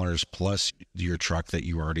 $15,000 plus your truck that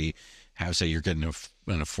you already have. Say you're getting an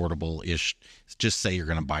affordable-ish, just say you're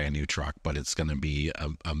going to buy a new truck, but it's going to be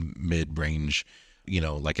a mid-range,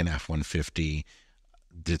 like an F-150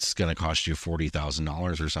 that's going to cost you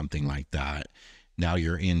 $40,000 or something like that. Now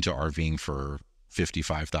you're into RVing for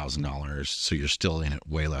 $55,000, so you're still in it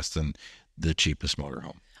way less than the cheapest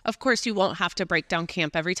motorhome. Of course, you won't have to break down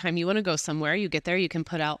camp every time you want to go somewhere. You get there, you can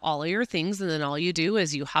put out all of your things, and then all you do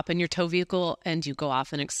is you hop in your tow vehicle and you go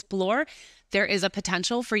off and explore. There is a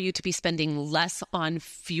potential for you to be spending less on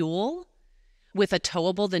fuel with a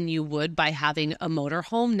towable than you would by having a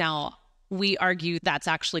motorhome. Now, we argue that's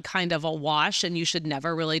actually kind of a wash, and you should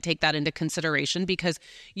never really take that into consideration because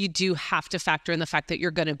you do have to factor in the fact that you're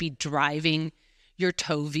going to be driving your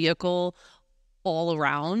tow vehicle all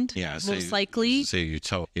around, most likely. Say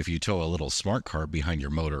if you tow a little smart car behind your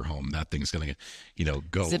motorhome, that thing's going to,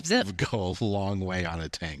 go zip, zip. Go a long way on a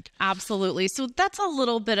tank. Absolutely. So that's a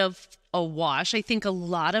little bit of a wash. I think a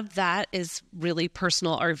lot of that is really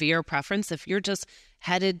personal RVer preference. If you're just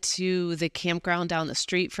headed to the campground down the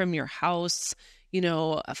street from your house,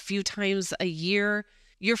 a few times a year,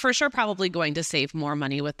 you're for sure probably going to save more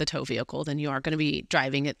money with the tow vehicle than you are going to be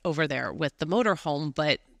driving it over there with the motorhome.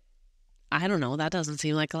 But I don't know. That doesn't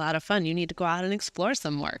seem like a lot of fun. You need to go out and explore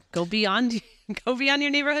some more. Go beyond your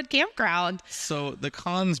neighborhood campground. So the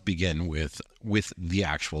cons begin with the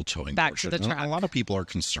actual towing. Back portion. to the truck. A lot of people are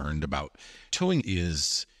concerned about towing.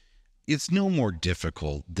 It's no more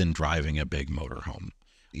difficult than driving a big motorhome.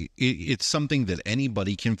 It's something that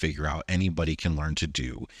anybody can figure out, anybody can learn to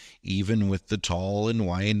do. Even with the tall and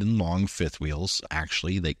wide and long fifth wheels,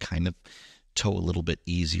 actually, they kind of tow a little bit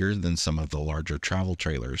easier than some of the larger travel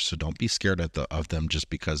trailers. So don't be scared of them just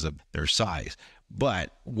because of their size.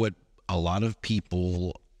 But what a lot of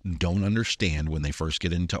people don't understand when they first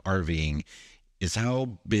get into RVing is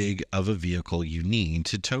how big of a vehicle you need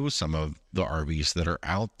to tow some of the RVs that are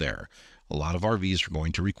out there. A lot of RVs are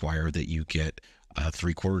going to require that you get a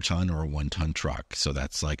 3/4 ton or a 1 ton truck. So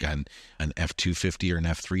that's like an F-250 or an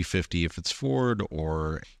F-350 if it's Ford,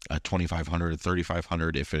 or a 2500 or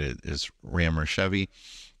 3500 if it is Ram or Chevy,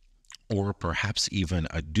 or perhaps even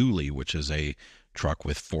a dually, which is a truck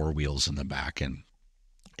with 4 wheels in the back and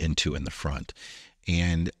 2 in the front.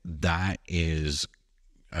 And that is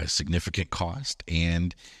a significant cost,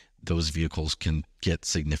 and those vehicles can get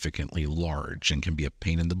significantly large and can be a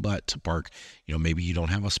pain in the butt to park. Maybe you don't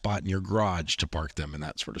have a spot in your garage to park them and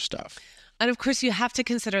that sort of stuff. And of course, you have to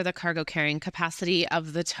consider the cargo carrying capacity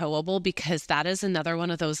of the towable, because that is another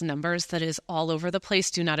one of those numbers that is all over the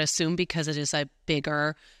place. Do not assume because it is a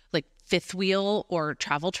bigger, like fifth wheel or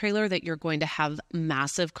travel trailer, that you're going to have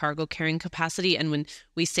massive cargo carrying capacity. And when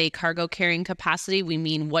we say cargo carrying capacity, we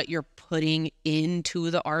mean what you're putting into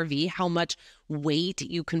the RV, how much weight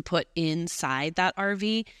you can put inside that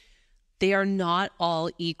RV. They are not all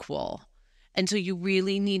equal. And so you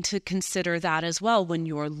really need to consider that as well when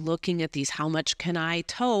you're looking at these. How much can I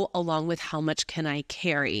tow along with how much can I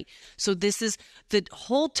carry? So this is the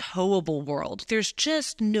whole towable world. There's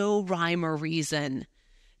just no rhyme or reason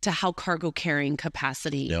to how cargo carrying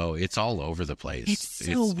capacity. No, it's all over the place. It's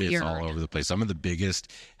so weird. It's all over the place. Some of the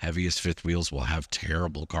biggest, heaviest fifth wheels will have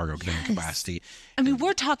terrible cargo carrying capacity. I mean,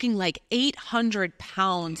 we're talking like 800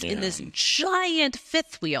 pounds in this giant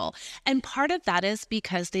fifth wheel. And part of that is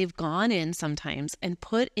because they've gone in sometimes and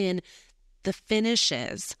put in the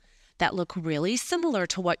finishes that look really similar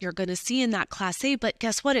to what you're going to see in that Class A. But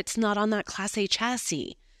guess what? It's not on that Class A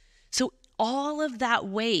chassis. So all of that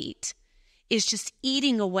weight is just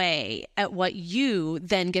eating away at what you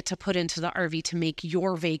then get to put into the RV to make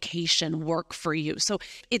your vacation work for you. So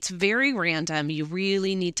it's very random. You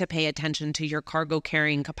really need to pay attention to your cargo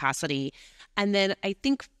carrying capacity. And then I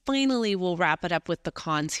think finally we'll wrap it up with the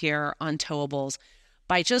cons here on towables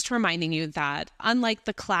by just reminding you that unlike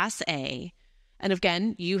the Class A, and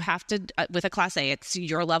again, you have to, with a Class A, it's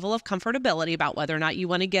your level of comfortability about whether or not you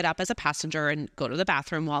want to get up as a passenger and go to the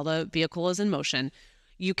bathroom while the vehicle is in motion.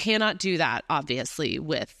 You cannot do that, obviously,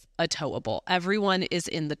 with a towable. Everyone is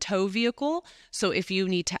in the tow vehicle. So if you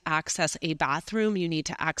need to access a bathroom, you need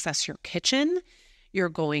to access your kitchen, you're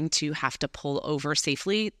going to have to pull over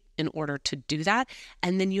safely in order to do that.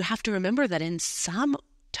 And then you have to remember that in some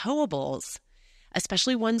towables,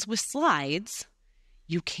 especially ones with slides,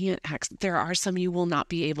 you can't access, there are some you will not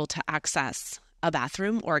be able to access a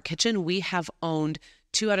bathroom or a kitchen. We have owned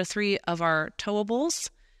 2 out of 3 of our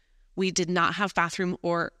towables. We did not have bathroom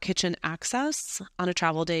or kitchen access on a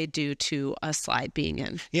travel day due to a slide being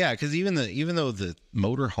in. Yeah, because even though the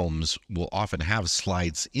motorhomes will often have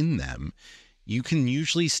slides in them, you can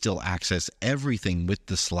usually still access everything with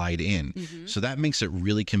the slide in. Mm-hmm. So that makes it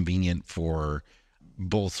really convenient for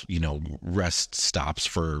both, rest stops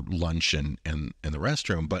for lunch and the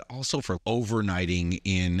restroom, but also for overnighting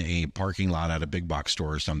in a parking lot at a big box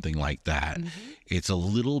store or something like that. Mm-hmm. It's a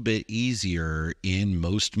little bit easier in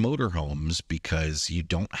most motorhomes because you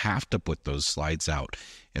don't have to put those slides out.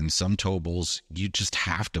 In some towables, you just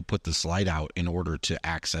have to put the slide out in order to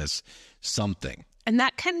access something. And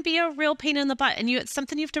that can be a real pain in the butt. And it's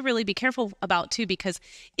something you have to really be careful about too, because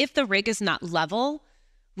if the rig is not level,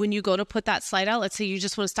 when you go to put that slide out, let's say you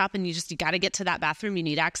just want to stop and you got to get to that bathroom, you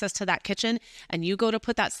need access to that kitchen, and you go to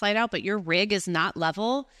put that slide out, but your rig is not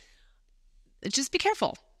level, just be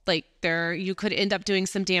careful. Like you could end up doing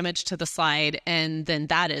some damage to the slide, and then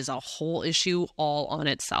that is a whole issue all on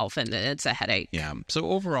itself, and it's a headache. Yeah. So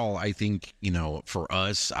overall, I think, for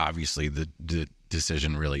us, obviously the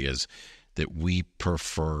decision really is that we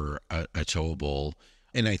prefer a towable.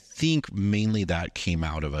 And I think mainly that came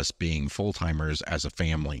out of us being full-timers as a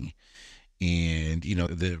family. And,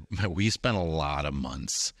 we spent a lot of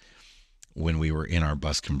months when we were in our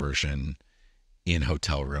bus conversion in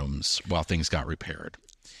hotel rooms while things got repaired.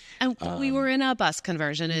 And we were in a bus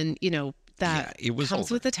conversion, and, that it was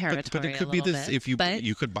comes with the territory. But it could be this if you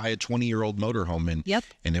could buy a 20-year-old motorhome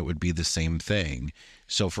and it would be the same thing.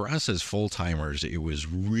 So for us as full-timers, it was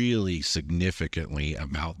really significantly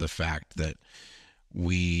about the fact that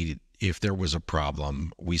if there was a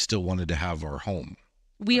problem, we still wanted to have our home.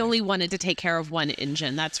 We only wanted to take care of one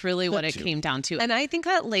engine. That's really what it came down to. And I think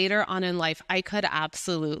that later on in life, I could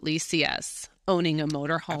absolutely see us owning a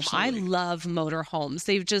motorhome. Absolutely. I love motorhomes.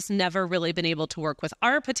 They've just never really been able to work with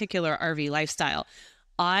our particular RV lifestyle.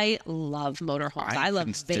 I love motorhomes. I love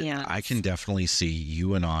vans. I can definitely see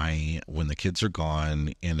you and I, when the kids are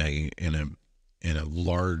gone, in a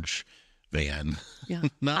large van. Yeah.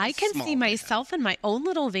 Not I can small see van. myself in my own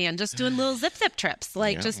little van just doing little zip trips,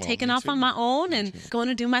 like just taking off on my own and going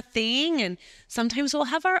to do my thing. And sometimes we'll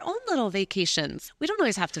have our own little vacations. We don't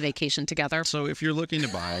always have to vacation together. So if you're looking to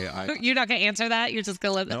buy, You're not going to answer that? You're just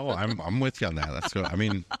going to let no, I'm with you on that. That's good. I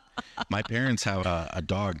mean, my parents have a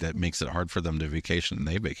dog that makes it hard for them to vacation.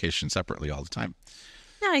 They vacation separately all the time.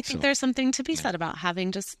 Yeah, I think there's something to be said about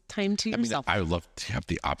having just time to yourself. I would love to have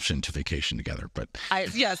the option to vacation together, but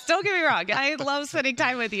Yes, don't get me wrong. I love spending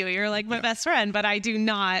time with you. You're like my best friend, but I do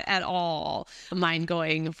not at all mind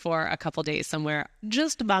going for a couple days somewhere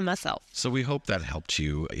just by myself. so we hope that helped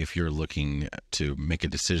you if you're looking to make a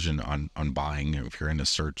decision on buying, if you're in a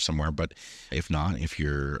search somewhere. But if not, if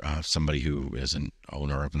you're somebody who is an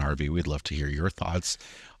owner of an RV, we'd love to hear your thoughts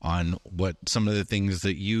on what some of the things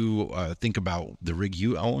that you think about the rig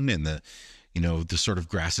you own and the sort of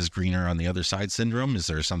grass is greener on the other side syndrome. Is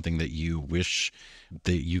there something that you wish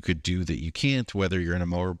that you could do that you can't, whether you're in a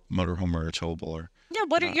motorhome or a towable? Or Yeah,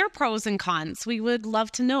 what are your pros and cons? We would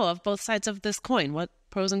love to know of both sides of this coin. What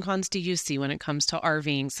pros and cons do you see when it comes to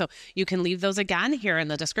RVing? So you can leave those again here in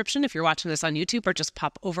the description if you're watching this on YouTube, or just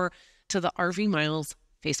pop over to the RV Miles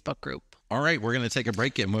Facebook group. All right, we're going to take a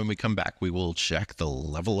break, and when we come back, we will check the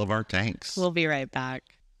level of our tanks. We'll be right back.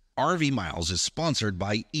 RV Miles is sponsored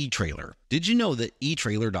by eTrailer. Did you know that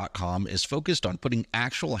etrailer.com is focused on putting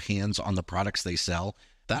actual hands on the products they sell?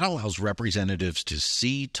 That allows representatives to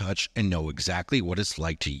see, touch, and know exactly what it's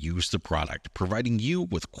like to use the product, providing you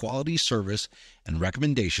with quality service and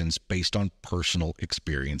recommendations based on personal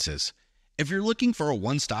experiences. If you're looking for a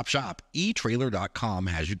one-stop shop, etrailer.com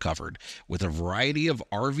has you covered with a variety of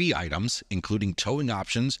RV items, including towing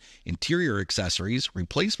options, interior accessories,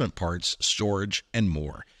 replacement parts, storage, and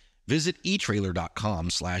more. Visit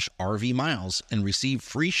etrailer.com/RV Miles and receive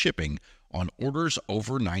free shipping on orders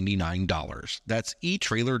over $99. That's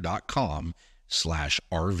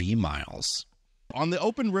etrailer.com/RV Miles. On the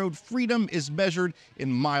open road, freedom is measured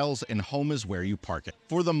in miles, and home is where you park it.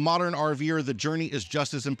 For the modern RVer, the journey is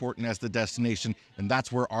just as important as the destination, and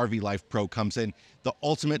that's where RV Life Pro comes in, the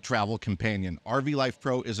ultimate travel companion. RV Life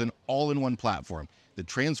Pro is an all-in-one platform that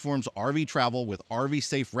transforms RV travel with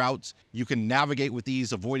RV-safe routes. You can navigate with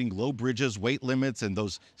ease, avoiding low bridges, weight limits, and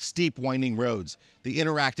those steep, winding roads. The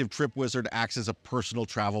interactive Trip Wizard acts as a personal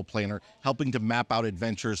travel planner, helping to map out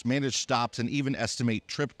adventures, manage stops, and even estimate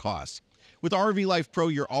trip costs. With RV Life Pro,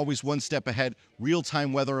 you're always one step ahead,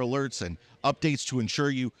 real-time weather alerts and updates to ensure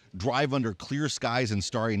you drive under clear skies and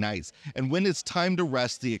starry nights. And when it's time to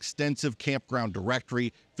rest, the extensive campground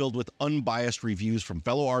directory filled with unbiased reviews from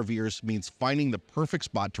fellow RVers means finding the perfect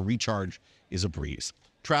spot to recharge is a breeze.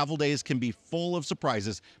 Travel days can be full of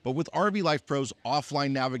surprises, but with RV Life Pro's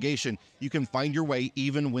offline navigation, you can find your way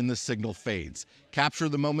even when the signal fades. Capture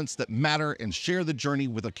the moments that matter and share the journey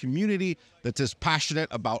with a community that's as passionate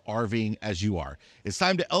about RVing as you are. It's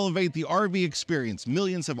time to elevate the RV experience.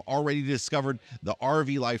 Millions have already discovered the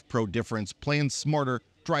RV Life Pro difference. Plan smarter,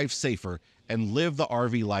 drive safer, and live the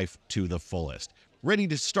RV life to the fullest. Ready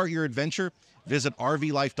to start your adventure? Visit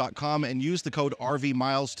RVLife.com and use the code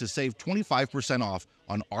RVMiles to save 25% off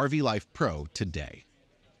on RV Life Pro today.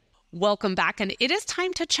 Welcome back, and it is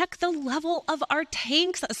time to check the level of our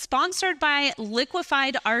tanks, sponsored by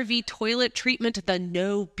Liquefied RV Toilet Treatment, the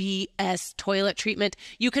No BS toilet treatment.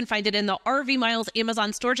 You can find it in the RV Miles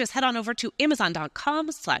Amazon store. Just head on over to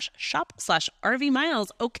amazon.com/shop/RV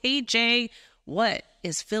Miles. Okay, Jay, what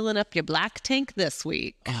is filling up your black tank this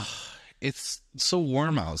week? It's so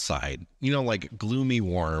warm outside, like gloomy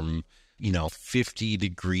warm, 50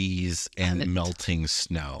 degrees and melting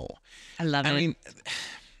snow. I love it. I mean,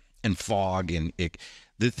 and fog. And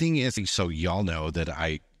the thing is, so y'all know that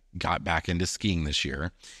I got back into skiing this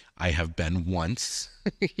year. I have been once.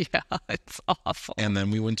 Yeah, it's awful. And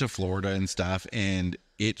then we went to Florida and stuff, and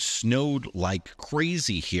it snowed like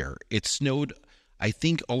crazy here. It snowed, I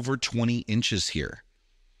think, over 20 inches here.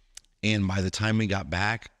 And by the time we got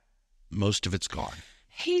back, most of it's gone.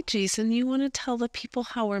 Hey, Jason, you want to tell the people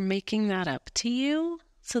how we're making that up to you?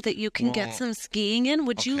 so that you can get some skiing in?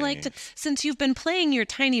 Would you like to, since you've been playing your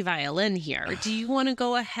tiny violin here, do you want to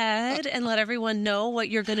go ahead and let everyone know what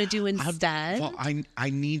you're going to do instead? Well, I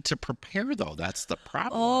need to prepare, though. That's the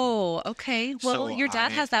problem. Oh, okay. Well, So your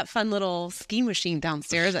dad has that fun little ski machine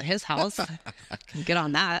downstairs at his house. Can get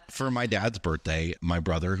on that. For my dad's birthday, my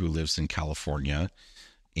brother, who lives in California,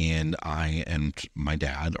 and I and my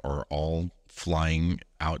dad are all flying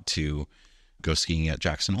out to go skiing at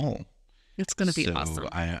Jackson Hole. It's going to be awesome.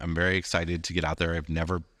 I'm very excited to get out there. I've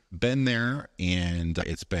never been there, and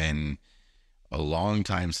it's been a long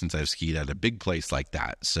time since I've skied at a big place like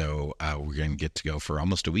that. So we're going to get to go for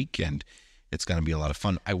almost a week, and it's going to be a lot of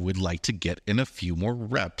fun. I would like to get in a few more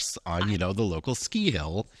reps on, the local ski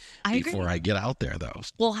hill before I get out there, though.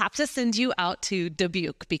 We'll have to send you out to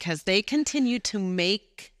Dubuque because they continue to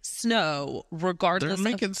make snow regardless.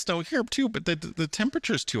 They're making snow here too, but the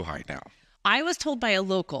temperature's too high now. I was told by a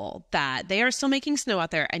local that they are still making snow out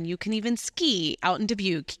there and you can even ski out in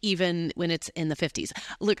Dubuque even when it's in the 50s.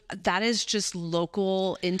 Look, that is just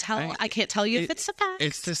local intel. I can't tell you if it's a fact.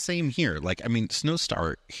 It's the same here.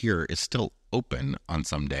 Snowstar here is still open on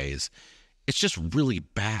some days. It's just really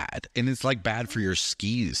bad. And it's bad for your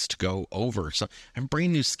skis to go over. So I have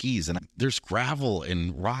brand new skis and there's gravel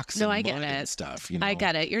and rocks and mud and stuff. I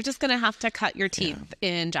get it. You're just going to have to cut your teeth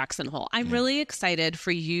in Jackson Hole. I'm really excited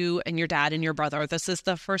for you and your dad and your brother. This is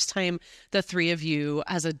the first time the three of you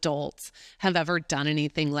as adults have ever done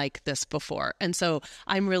anything like this before. And so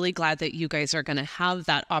I'm really glad that you guys are going to have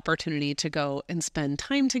that opportunity to go and spend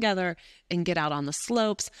time together and get out on the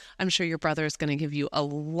slopes. I'm sure your brother is going to give you a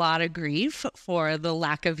lot of grief for the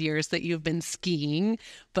lack of years that you've been skiing,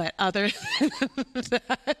 but other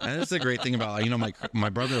that's the great thing about, my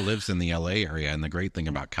brother lives in the LA area, and the great thing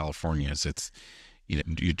about California is it's,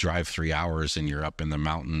 you drive 3 hours and you're up in the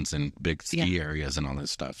mountains and big ski areas and all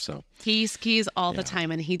this stuff. So he skis all the time,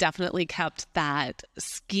 and he definitely kept that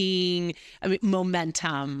skiing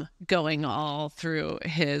momentum going all through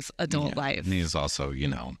his adult life. And he's also,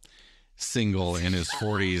 single in his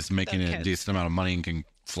 40s, making a decent amount of money and can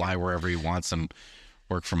fly wherever he wants and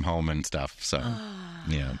work from home and stuff. So,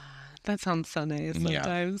 That sounds so nice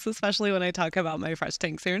sometimes, especially when I talk about my fresh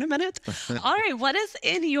tanks here in a minute. All right, what is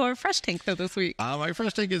in your fresh tank though this week? My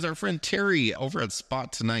fresh tank is our friend Terry over at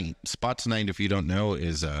Spot Tonight. Spot Tonight, if you don't know,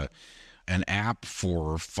 is an app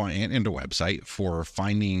and a website for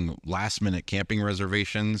finding last-minute camping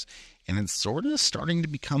reservations. And it's sort of starting to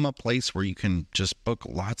become a place where you can just book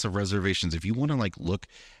lots of reservations. If you want to look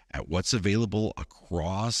at what's available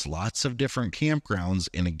across lots of different campgrounds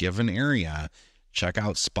in a given area, check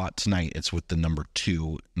out Spot Tonight. It's with the number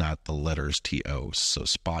 2, not the letters TO. So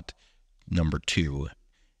Spot number 2,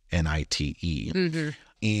 NITE. Mm-hmm.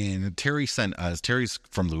 And Terry's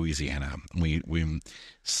from Louisiana. We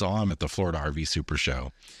saw him at the Florida RV Super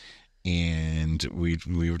Show. And we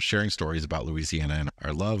were sharing stories about Louisiana and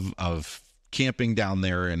our love of camping down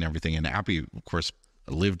there and everything. And Abby, of course,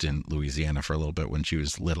 lived in Louisiana for a little bit when she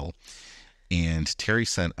was little. And Terry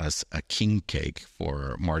sent us a king cake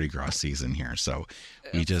for Mardi Gras season here. So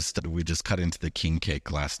we just cut into the king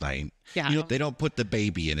cake last night. Yeah. They don't put the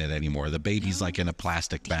baby in it anymore. The baby's in a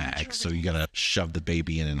plastic bag. So you got to shove the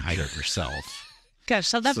baby in and hide it yourself. Gosh,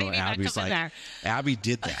 shove that baby back up in there. Abby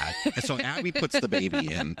did that. And so Abby puts the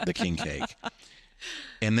baby in the king cake.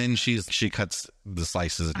 And then she cuts the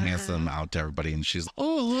slices and hands them out to everybody. And she's,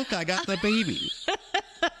 oh, look, I got the baby.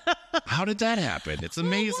 How did that happen? It's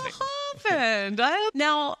amazing. What happened?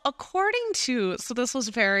 Now, so this was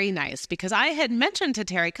very nice because I had mentioned to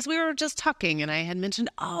Terry, because we were just talking, and I had mentioned,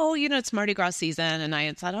 it's Mardi Gras season. And I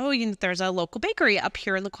had said, there's a local bakery up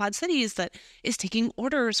here in the Quad Cities that is taking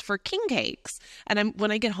orders for king cakes. And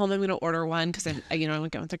when I get home, I'm going to order one because I'm going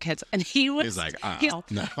with the kids. And he's like,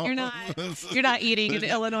 no, you're not eating an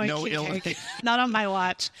Illinois king cake. Not on my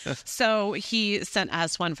watch. So he sent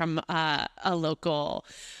us one from a local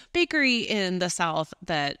bakery in the South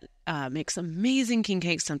that makes amazing king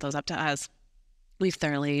cakes, sent those up to us. We've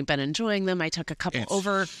thoroughly been enjoying them. I took a couple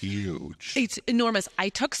over. Huge. It's enormous. I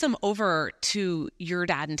took some over to your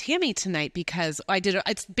dad and Tammy tonight because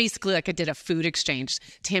it's basically like I did a food exchange.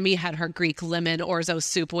 Tammy had her Greek lemon orzo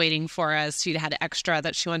soup waiting for us. She'd had extra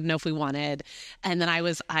that she wanted to know if we wanted. And then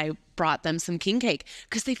I brought them some king cake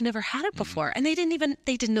because they've never had it before. And they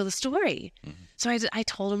didn't know the story. So I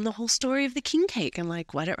told them the whole story of the king cake and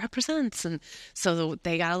like what it represents. And so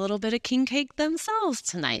they got a little bit of king cake themselves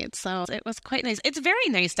tonight. So it was quite nice. It's very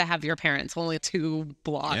nice to have your parents only 2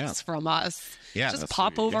 blocks from us. Yeah, just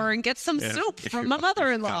pop over and get some soup from my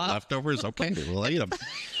mother-in-law. Got leftovers? Okay, we'll eat them.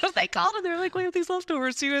 They called and they were like, we have these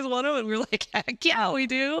leftovers. Do you guys want them? And we were like, heck yeah, we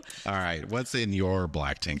do. All right. What's in your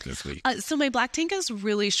black tank this week? So my black tank is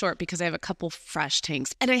really short because I have a couple fresh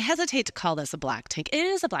tanks. And I hesitate to call this a black tank. It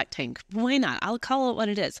is a black tank. Why not? I'll call it what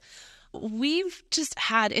it is. We've just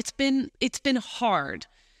had, it's been hard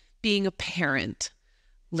being a parent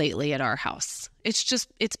lately at our house.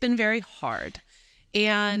 It's been very hard.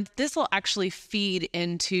 And this will actually feed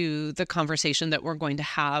into the conversation that we're going to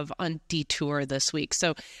have on Detour this week.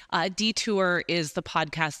 So Detour is the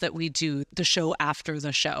podcast that we do, the show after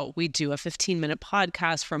the show. We do a 15-minute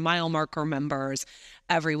podcast for mile marker members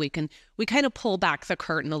every week. And we kind of pull back the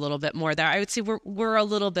curtain a little bit more there. I would say we're a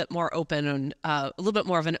little bit more open and a little bit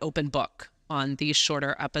more of an open book on these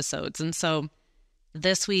shorter episodes. And so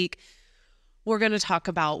this week, we're going to talk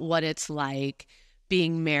about what it's like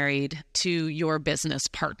being married to your business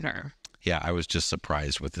partner. Yeah, I was just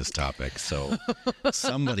surprised with this topic. So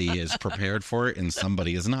somebody is prepared for it and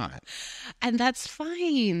somebody is not. And that's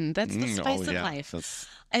fine. That's the spice of life.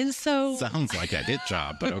 And so sounds like a hit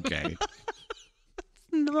job, but okay.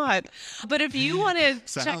 Not. But if you want to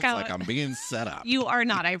check out, like I'm being set up. You are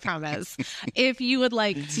not, I promise. If you would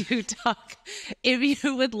like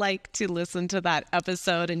to listen to that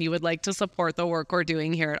episode and you would like to support the work we're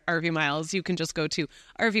doing here at RV Miles, you can just go to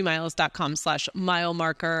rvmiles.com/mile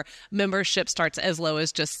marker. Membership starts as low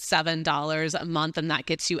as just $7 a month, and that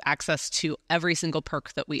gets you access to every single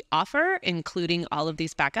perk that we offer, including all of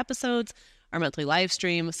these back episodes, our monthly live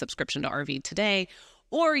stream, subscription to RV Today.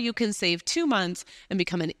 Or you can save 2 months and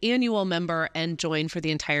become an annual member and join for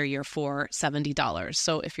the entire year for $70.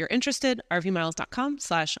 So if you're interested,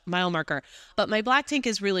 rvmiles.com/mile marker. But my black tank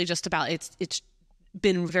is really just about, it's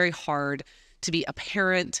been very hard to be a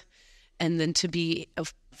parent and then to be a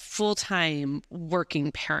full-time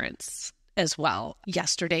working parents as well.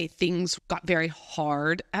 Yesterday, things got very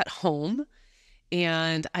hard at home.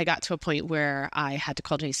 And I got to a point where I had to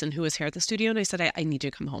call Jason, who was here at the studio, and I said, I need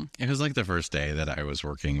you to come home. It was like the first day that I was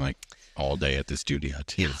working like all day at the studio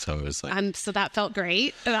too. Yeah. So it was like, and so that felt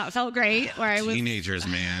great. Where I was teenagers,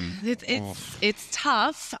 man. It's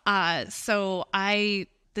tough.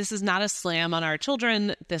 This is not a slam on our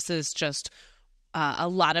children. This is just a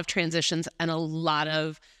lot of transitions and a lot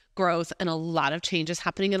of growth and a lot of changes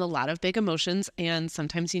happening and a lot of big emotions. And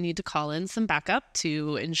sometimes you need to call in some backup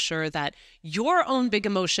to ensure that your own big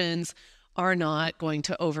emotions are not going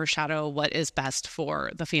to overshadow what is best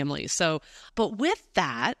for the family. So, but with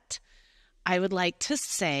that, I would like to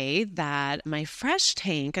say that my fresh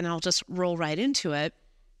tank, and I'll just roll right into it,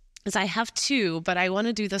 is I have 2, but I want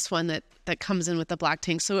to do this one that comes in with the black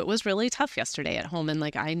tank. So it was really tough yesterday at home. And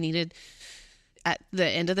like I needed, at the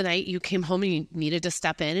end of the night, you came home and you needed to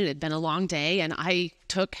step in. It had been a long day. And I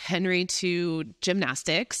took Henry to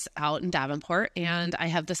gymnastics out in Davenport. And I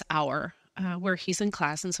have this hour where he's in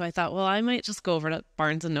class. And so I thought, well, I might just go over to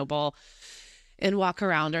Barnes & Noble and walk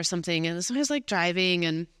around or something. And so I was like driving,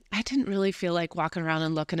 and I didn't really feel like walking around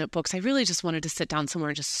and looking at books. I really just wanted to sit down somewhere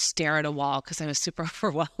and just stare at a wall because I was super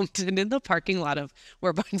overwhelmed. And in the parking lot of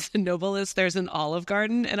where Barnes & Noble is, there's an Olive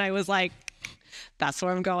Garden. And I was like, that's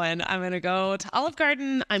where I'm going. I'm going to go to Olive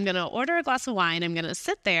Garden. I'm going to order a glass of wine. I'm going to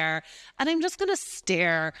sit there and I'm just going to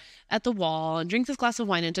stare at the wall and drink this glass of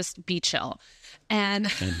wine and just be chill. And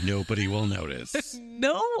nobody will notice.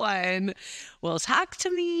 No one will talk to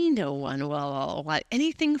me. No one will want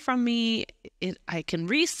anything from me. I can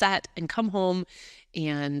reset and come home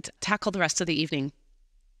and tackle the rest of the evening.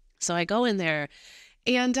 So I go in there,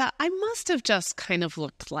 and I must have just kind of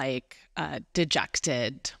looked like a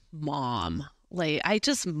dejected mom. Like I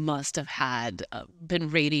just must have had been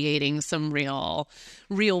radiating some real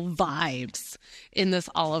vibes in this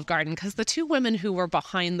Olive Garden, because the 2 women who were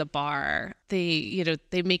behind the bar, they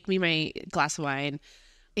make me my glass of wine,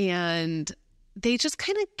 and they just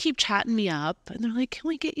kind of keep chatting me up, and they're like, "Can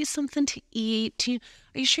we get you something to eat?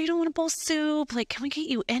 Are you sure you don't want a bowl of soup? Like, can we get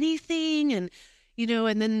you anything?" And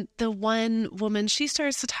and then the one woman, she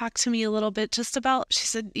starts to talk to me a little bit just about, she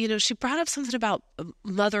said, she brought up something about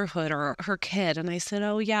motherhood or her kid. And I said,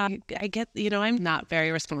 oh yeah, I get, I'm not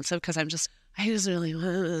very responsive because I just really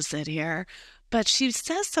want to sit here. But she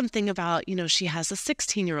says something about, she has a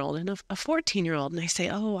 16-year-old and a 14-year-old. And I say,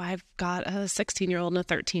 oh, I've got a 16-year-old and a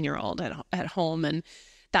 13-year-old at home. And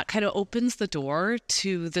that kind of opens the door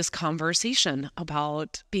to this conversation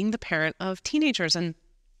about being the parent of teenagers. And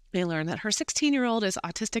I learned that her 16-year-old is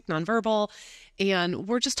autistic nonverbal, and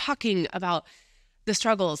we're just talking about the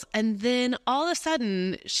struggles. And then all of a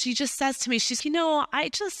sudden she just says to me, she's,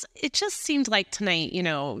 it just seemed like tonight, you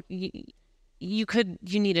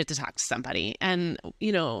needed to talk to somebody. And,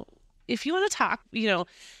 if you want to talk,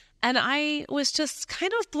 and I was just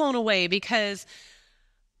kind of blown away because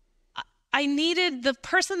the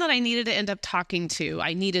person that I needed to end up talking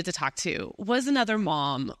to, was another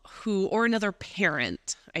mom or another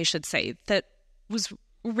parent, I should say, that was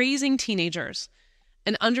raising teenagers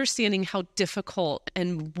and understanding how difficult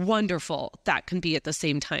and wonderful that can be at the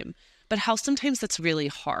same time, but how sometimes that's really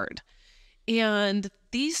hard. And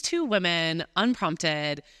these two women,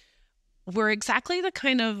 unprompted, were exactly the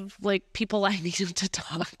kind of people I needed to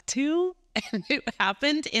talk to. And it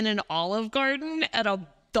happened in an Olive Garden at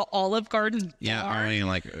the Olive Garden Yeah, bar. I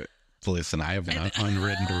mean, listen, I have an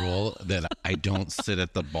unwritten rule that I don't sit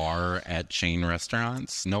at the bar at chain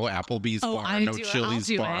restaurants. No Applebee's bar, no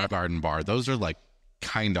Chili's bar, Garden bar. Those are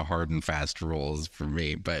kind of hard and fast rules for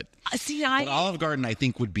me. But but Olive Garden, I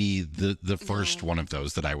think, would be the first one of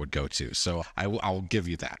those that I would go to. So I'll give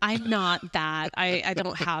you that. I'm not that. I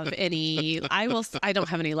don't have any. I don't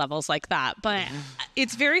have any levels like that. But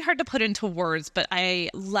it's very hard to put into words. But I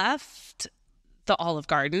left the Olive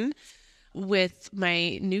Garden with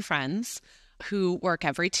my new friends who work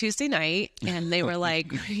every Tuesday night, and they were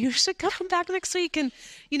like, you should come back next week. And,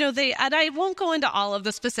 and I won't go into all of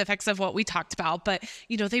the specifics of what we talked about, but,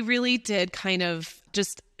 they really did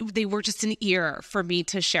they were just an ear for me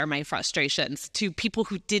to share my frustrations to people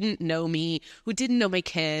who didn't know me, who didn't know my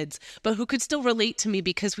kids, but who could still relate to me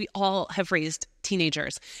because we all have raised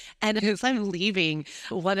teenagers. And as I'm leaving,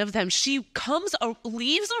 one of them, she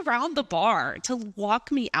leaves around the bar to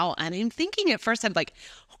walk me out. And I'm thinking at first, I'm like,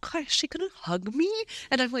 oh God, is she going to hug me?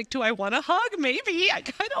 And I'm like, do I want to hug? Maybe. I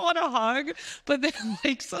kind of want to hug. But then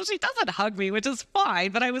so she doesn't hug me, which is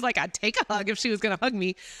fine. But I was like, I'd take a hug if she was going to hug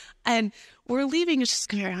me. And we're leaving. And she's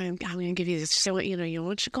going, I'm going to give you this. So, you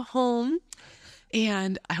want you to go home.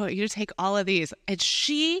 And I want you to take all of these. And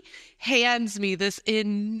she hands me this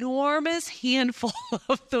enormous handful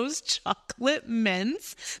of those chocolate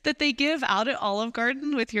mints that they give out at Olive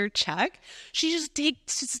Garden with your check. She just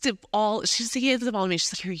gives them all to me.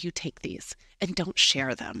 She's like, here, you take these and don't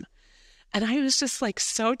share them. And I was just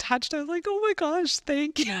so touched. I was like, oh my gosh,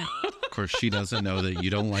 thank you. Of course, she doesn't know that you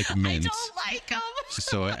don't like mints. I don't like them.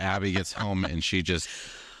 So Abby gets home and she just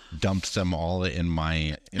dumps them all in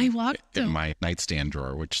my nightstand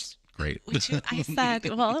drawer, which is great. I said,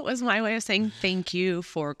 well, it was my way of saying thank you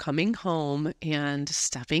for coming home and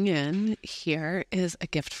stepping in. Here is a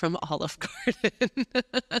gift from Olive Garden.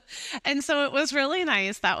 And so it was really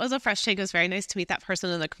nice. That was a Fresh Tank. It was very nice to meet that person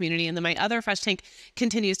in the community. And then my other Fresh Tank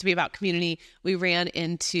continues to be about community. We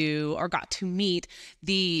got to meet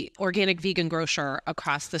the organic vegan grocer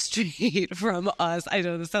across the street from us. I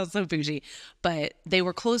know this sounds so bougie, but they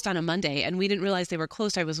were closed on a Monday and we didn't realize they were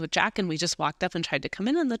closed. I was with Jack and we just walked up and tried to come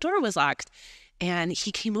in and the door was locked. And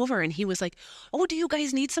he came over and he was like, oh, do you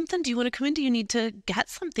guys need something? Do you want to come in? Do you need to get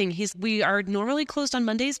something? We are normally closed on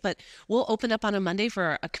Mondays, but we'll open up on a Monday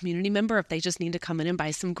for a community member if they just need to come in and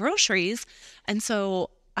buy some groceries. And so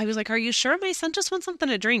I was like, are you sure? My son just wants something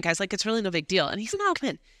to drink. I was like, it's really no big deal. And he's no, come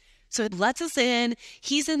in. So it lets us in.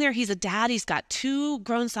 He's in there. He's a dad. He's got two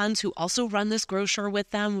grown sons who also run this grocer with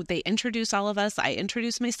them. They introduce all of us. I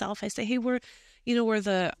introduce myself. I say, hey, we're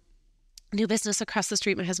the new business across the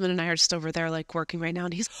street. My husband and I are just over there working right now.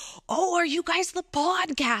 And he's, oh, are you guys the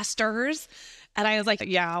podcasters? And I was like,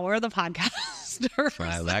 yeah, we're the podcasters.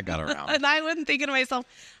 Wow, that got around. And I wasn't thinking to myself,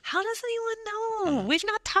 how does anyone know? We've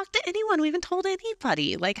not talked to anyone. We haven't told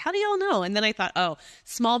anybody. How do y'all know? And then I thought, oh,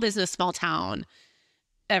 small business, small town.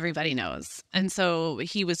 Everybody knows. And so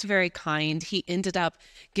he was very kind. He ended up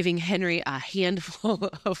giving Henry a handful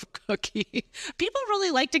of cookies. People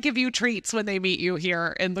really like to give you treats when they meet you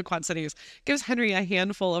here in the Quad Cities. Gives Henry a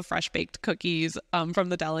handful of fresh baked cookies from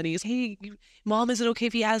the Delaney's. Hey, Mom, is it okay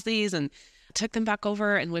if he has these? And took them back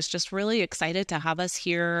over and was just really excited to have us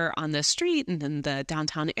here on the street and in the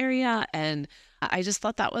downtown area. And I just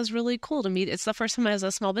thought that was really cool to meet. It's the first time as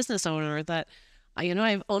a small business owner that I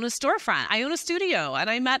own a storefront. I own a studio, and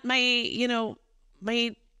I met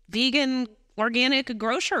my vegan organic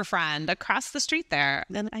grocer friend across the street there.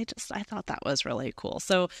 And I thought that was really cool.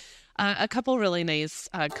 So a couple really nice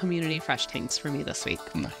community Fresh Tanks for me this week.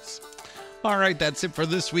 Nice. All right, that's it for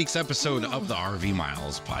this week's episode of the RV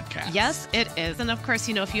Miles podcast. Yes, it is. And of course,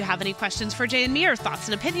 if you have any questions for Jay and me or thoughts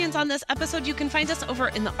and opinions on this episode, you can find us over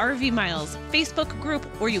in the RV Miles Facebook group,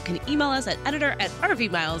 or you can email us at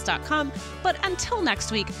editor@rvmiles.com. But until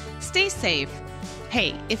next week, stay safe,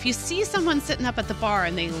 Hey, if you see someone sitting up at the bar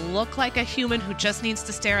and they look like a human who just needs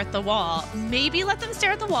to stare at the wall, maybe let them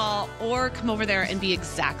stare at the wall or come over there and be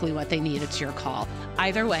exactly what they need. It's your call.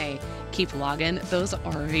 Either way, keep logging those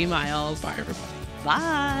RV miles. Bye, everybody.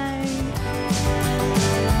 Bye.